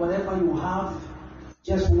 whatever you have,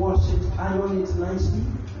 just wash it, iron it nicely,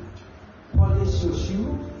 polish your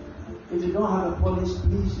shoe. If you don't have a polish,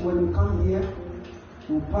 please, when you come here,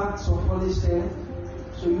 we'll pack some polish there.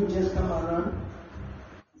 So you just come around,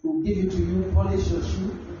 we'll give it to you, polish your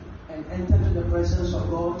shoe, and enter to the presence of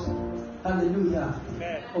God. Hallelujah.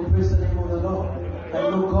 Oh, praise the name of the Lord. I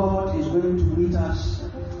know God is going to meet us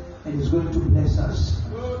and is going to bless us.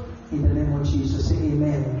 In the name of Jesus, say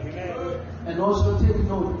amen. And also take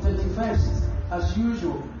note, 31st, as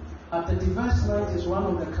usual, our 31st night is one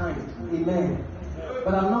of the kind. Amen.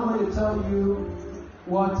 But I'm not going to tell you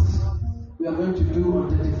what we are going to do on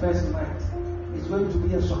the 31st night. It's going to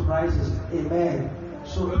be a surprise. Amen.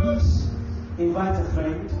 So please invite a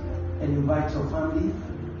friend and invite your family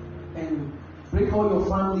and bring all your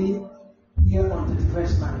family here on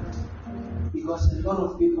 31st night, because a lot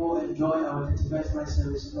of people enjoy our 31st night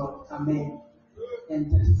service. Lord, amen. And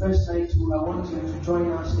 31st night too, I want you to join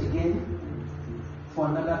us again for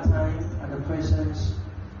another time at the presence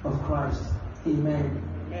of Christ. Amen.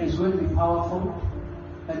 It's going to be powerful.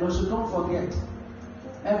 And also don't forget,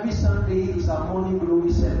 every Sunday is our morning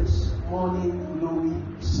glory service. Morning glory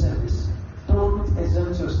service. Don't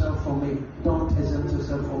exempt yourself from it. Don't exempt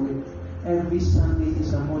yourself from it. Every Sunday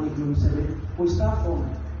is our morning glory service. We start from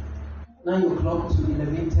 9 o'clock to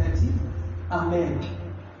 11:30. Amen.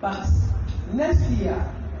 But next year,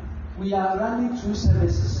 we are running 2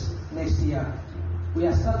 services next year. We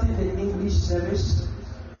are starting the English service,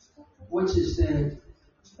 which is the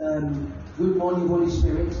Good Morning Holy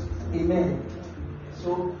Spirit. Amen.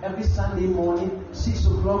 So every Sunday morning, 6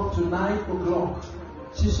 o'clock to 9 o'clock.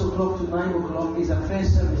 6 o'clock to 9 o'clock is a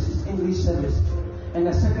first service, it's English service. And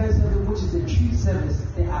the second service, which is the tree service,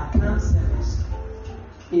 the account service.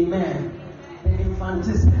 Amen. The infant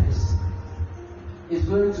service is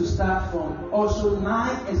going to start from also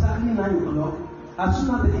exactly 9 o'clock. As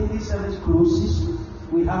soon as the English service closes,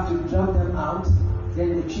 we have to drop them out.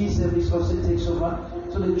 Then the tree service also takes over.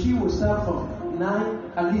 So the tree will start from 9,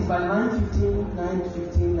 at least by 9:15,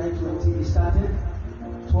 9:20 it started.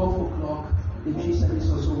 12 o'clock, the tree service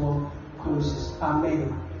also closes.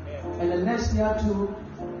 Amen. And the next year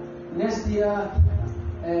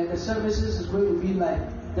the services is going to be like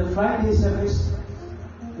the Friday service,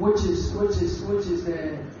 which is the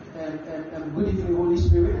Good Evening Holy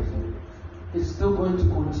Spirit. It's still going to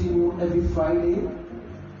continue every Friday,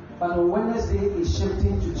 but on Wednesday it's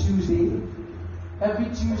shifting to Tuesday. Every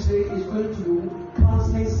Tuesday is going to be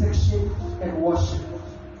counseling section and worship.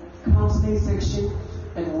 Counseling section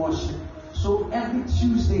and worship. So every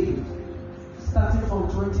Tuesday, starting from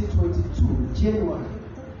 2022 January,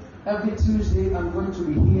 every Tuesday I'm going to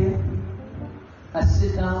be here. I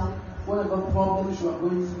sit down. Whatever problems you are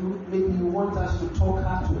going through, maybe you want us to talk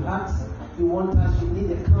heart to heart. You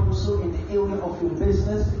need a counsel in the area of your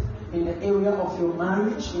business, in the area of your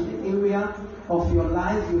marriage, in the area of your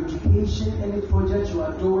life, your education, any project you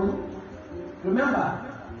are doing. Remember,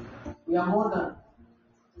 we are more than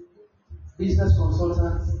business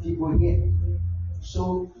consultants people here.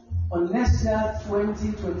 So on next year,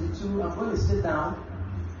 2022, I'm going to sit down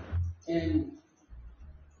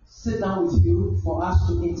with you for us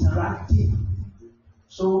to interact.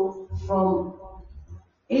 So from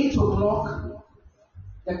 8 o'clock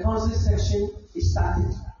the council section is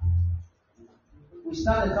started. We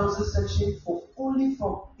start the council section for only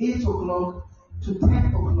from 8 o'clock to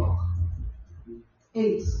 10 o'clock.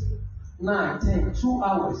 8, 9, 10, 2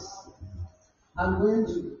 hours. I'm going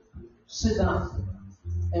to sit down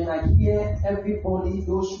and I hear everybody,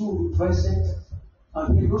 those who will be present,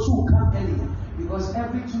 and hear those who will come early. Because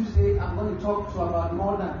every Tuesday I'm going to talk to about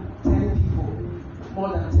more than 10 people. More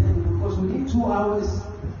than 10 people. Because within 2 hours,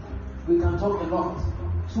 we can talk a lot.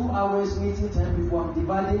 2 hours meeting 10 people. I'm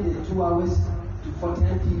dividing the 2 hours for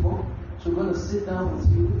 10 people. So we're going to sit down with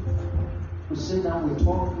you. We sit down, we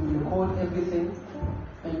talk, we record everything.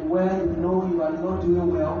 And where you know you are not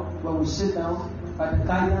doing well, when we sit down, by the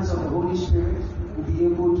guidance of the Holy Spirit, we'll be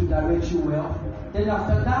able to direct you well. Then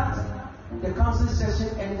after that, the council session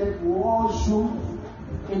ended, we all zoom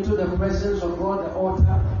into the presence of God, the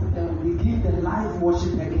altar, and we begin the live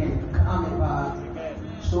worship again.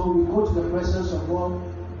 So we go to the presence of God,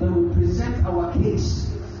 then we present our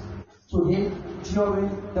case to Him during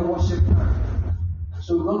the worship time.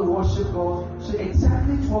 So we're going to worship God. So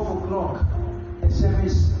exactly 12 o'clock, the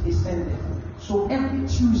service is ended. So every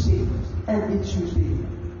Tuesday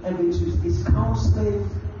is counseling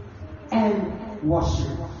and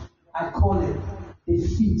worship. I call it the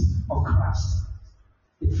feet of Christ.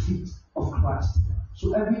 The feet of Christ.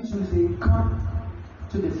 So every Tuesday, come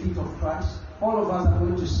to the feet of Christ. All of us are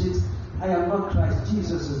going to sit. I am not Christ.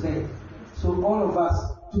 Jesus is there. So all of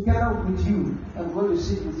us, together with you, I'm going to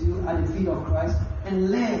sit with you at the feet of Christ and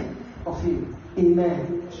learn of Him.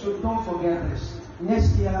 Amen. So don't forget this.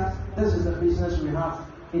 Next year, this is the business we have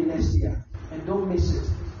in next year. And don't miss it.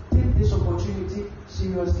 Take this opportunity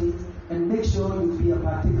seriously and make sure you be a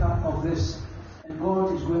partaker of this. And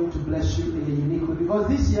God is going to bless you in a unique way. Because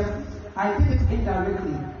this year, I did it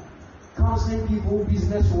indirectly. Counseling people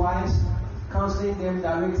business-wise, counseling them,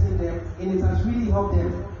 directing them, and it has really helped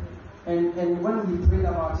them. And when we prayed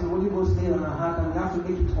about it, Holy Ghost laid on our heart, and we have to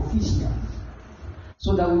make it official.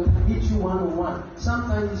 So that we can meet you one-on-one.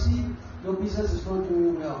 Sometimes you see, your business is not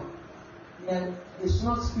doing well. And it's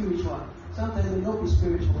not spiritual. Sometimes it may not be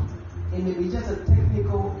spiritual. It may be just a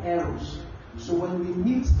technical errors. So when we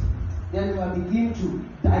meet, then we begin to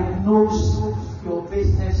diagnose your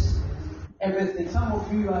business, everything. Some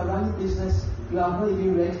of you are running business, you are not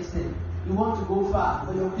even registered. You want to go far,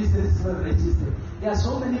 but your business is not registered. There are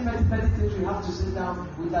so many petty things we have to sit down,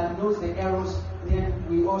 we diagnose the errors, then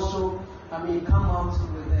we also, come out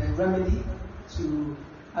with a remedy to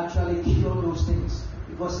actually cure those things.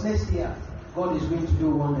 Because next year, God is going to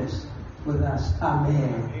do wonders with us.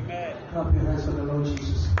 Amen. Amen. Clap your hands for the Lord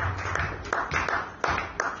Jesus.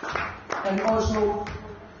 And also,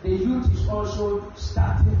 the youth is also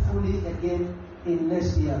starting fully again in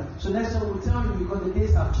next year. So next year we'll tell you because the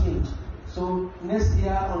days have changed. So next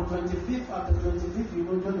year on 25th, after 25th, you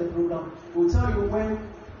will join the program. We'll tell you when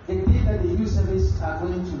the day that the youth service are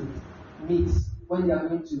going to meet, when they are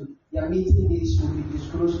going to, their meeting dates will be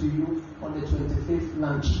disclosed to you on the 25th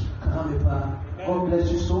lunch. God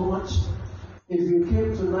bless you so much. If you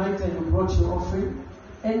came tonight and you brought your offering,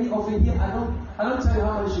 any offering here, I don't tell you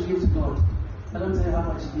how much you give to God. I don't tell you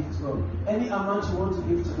how much you give to God. Any amount you want to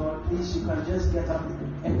give to God, please, you can just get up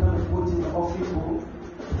and come and put in the offering bowl.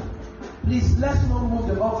 Please, let's not move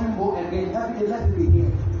the offering bowl again. Let it be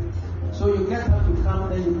here. So you get up to come,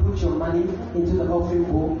 then you put your money into the offering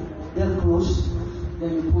bowl, then close,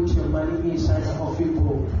 then you put your money inside the offering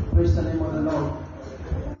bowl. Praise the name of the Lord.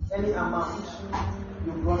 Any amount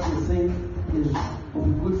you brought, you think will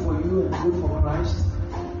be good for you and good for Christ.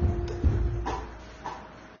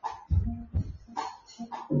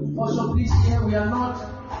 Also, please hear, we are not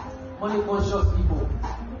money conscious people.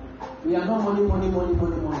 We are not money.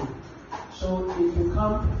 So if you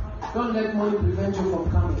come, don't let money prevent you from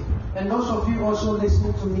coming. And those of you also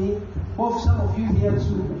listening to me, some of you here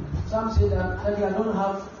too. Some say that I don't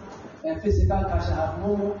have a physical cash, I have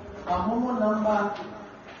Momo. Our Momo number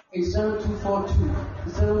is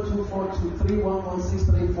 0242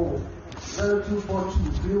 311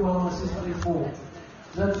 0242 311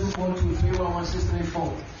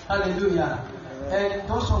 Hallelujah. And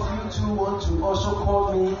those of you too want to also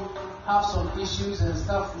call me, have some issues and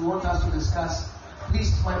stuff you want us to discuss.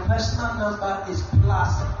 Please, my personal number is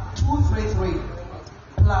 +233.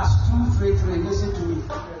 +233. Listen to me.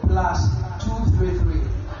 +233.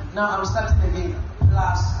 Now I'm starting again.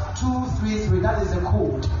 +233. That is the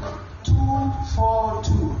code.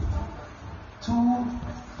 242.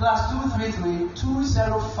 +233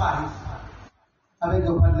 205. I beg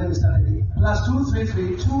your pardon, let me start again.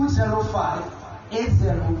 +233 205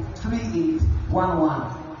 803811.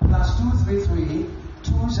 +233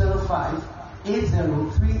 205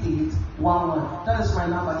 803811. That is my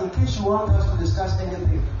number. In case you want us to discuss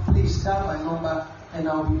anything, please dial my number and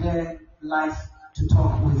I'll be there live to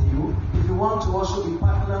talk with you. If you want to also be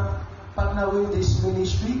partner with this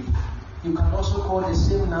ministry, you can also call the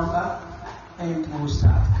same number and we'll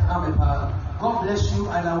start. God bless you,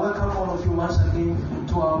 and I welcome all of you once again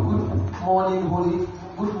to our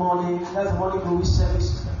Good Morning, that's the morning glory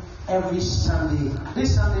service every Sunday.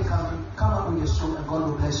 This Sunday, come up with your soul, and God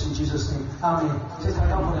will bless you in Jesus' name. Amen. Just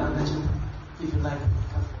come on and let you, if you like.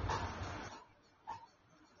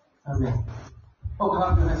 Amen. Oh,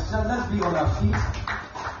 clap your hands. Let's be on our feet.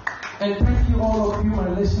 And thank you all of you, my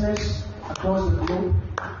listeners across the globe.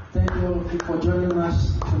 Thank you all of you for joining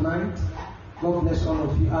us tonight. God bless all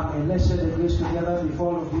of you. Amen. Let's share the grace together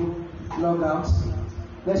before all of you log out.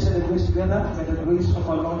 Let's share the grace together. May the grace of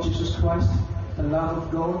our Lord Jesus Christ, the love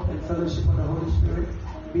of God, and fellowship of the Holy Spirit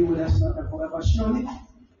be with us now and forever. Surely,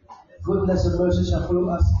 goodness and mercy shall follow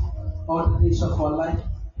us all the days of our life.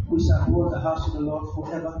 We shall dwell in the house of the Lord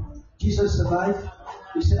forever. Jesus is alive.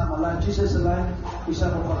 We say, I'm alive. Jesus is alive. We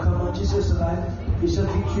shall overcome. Jesus is alive. We shall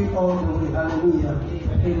victory all the way. Hallelujah.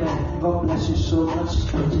 Amen. God bless you so much.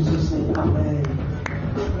 In Jesus' name. Amen.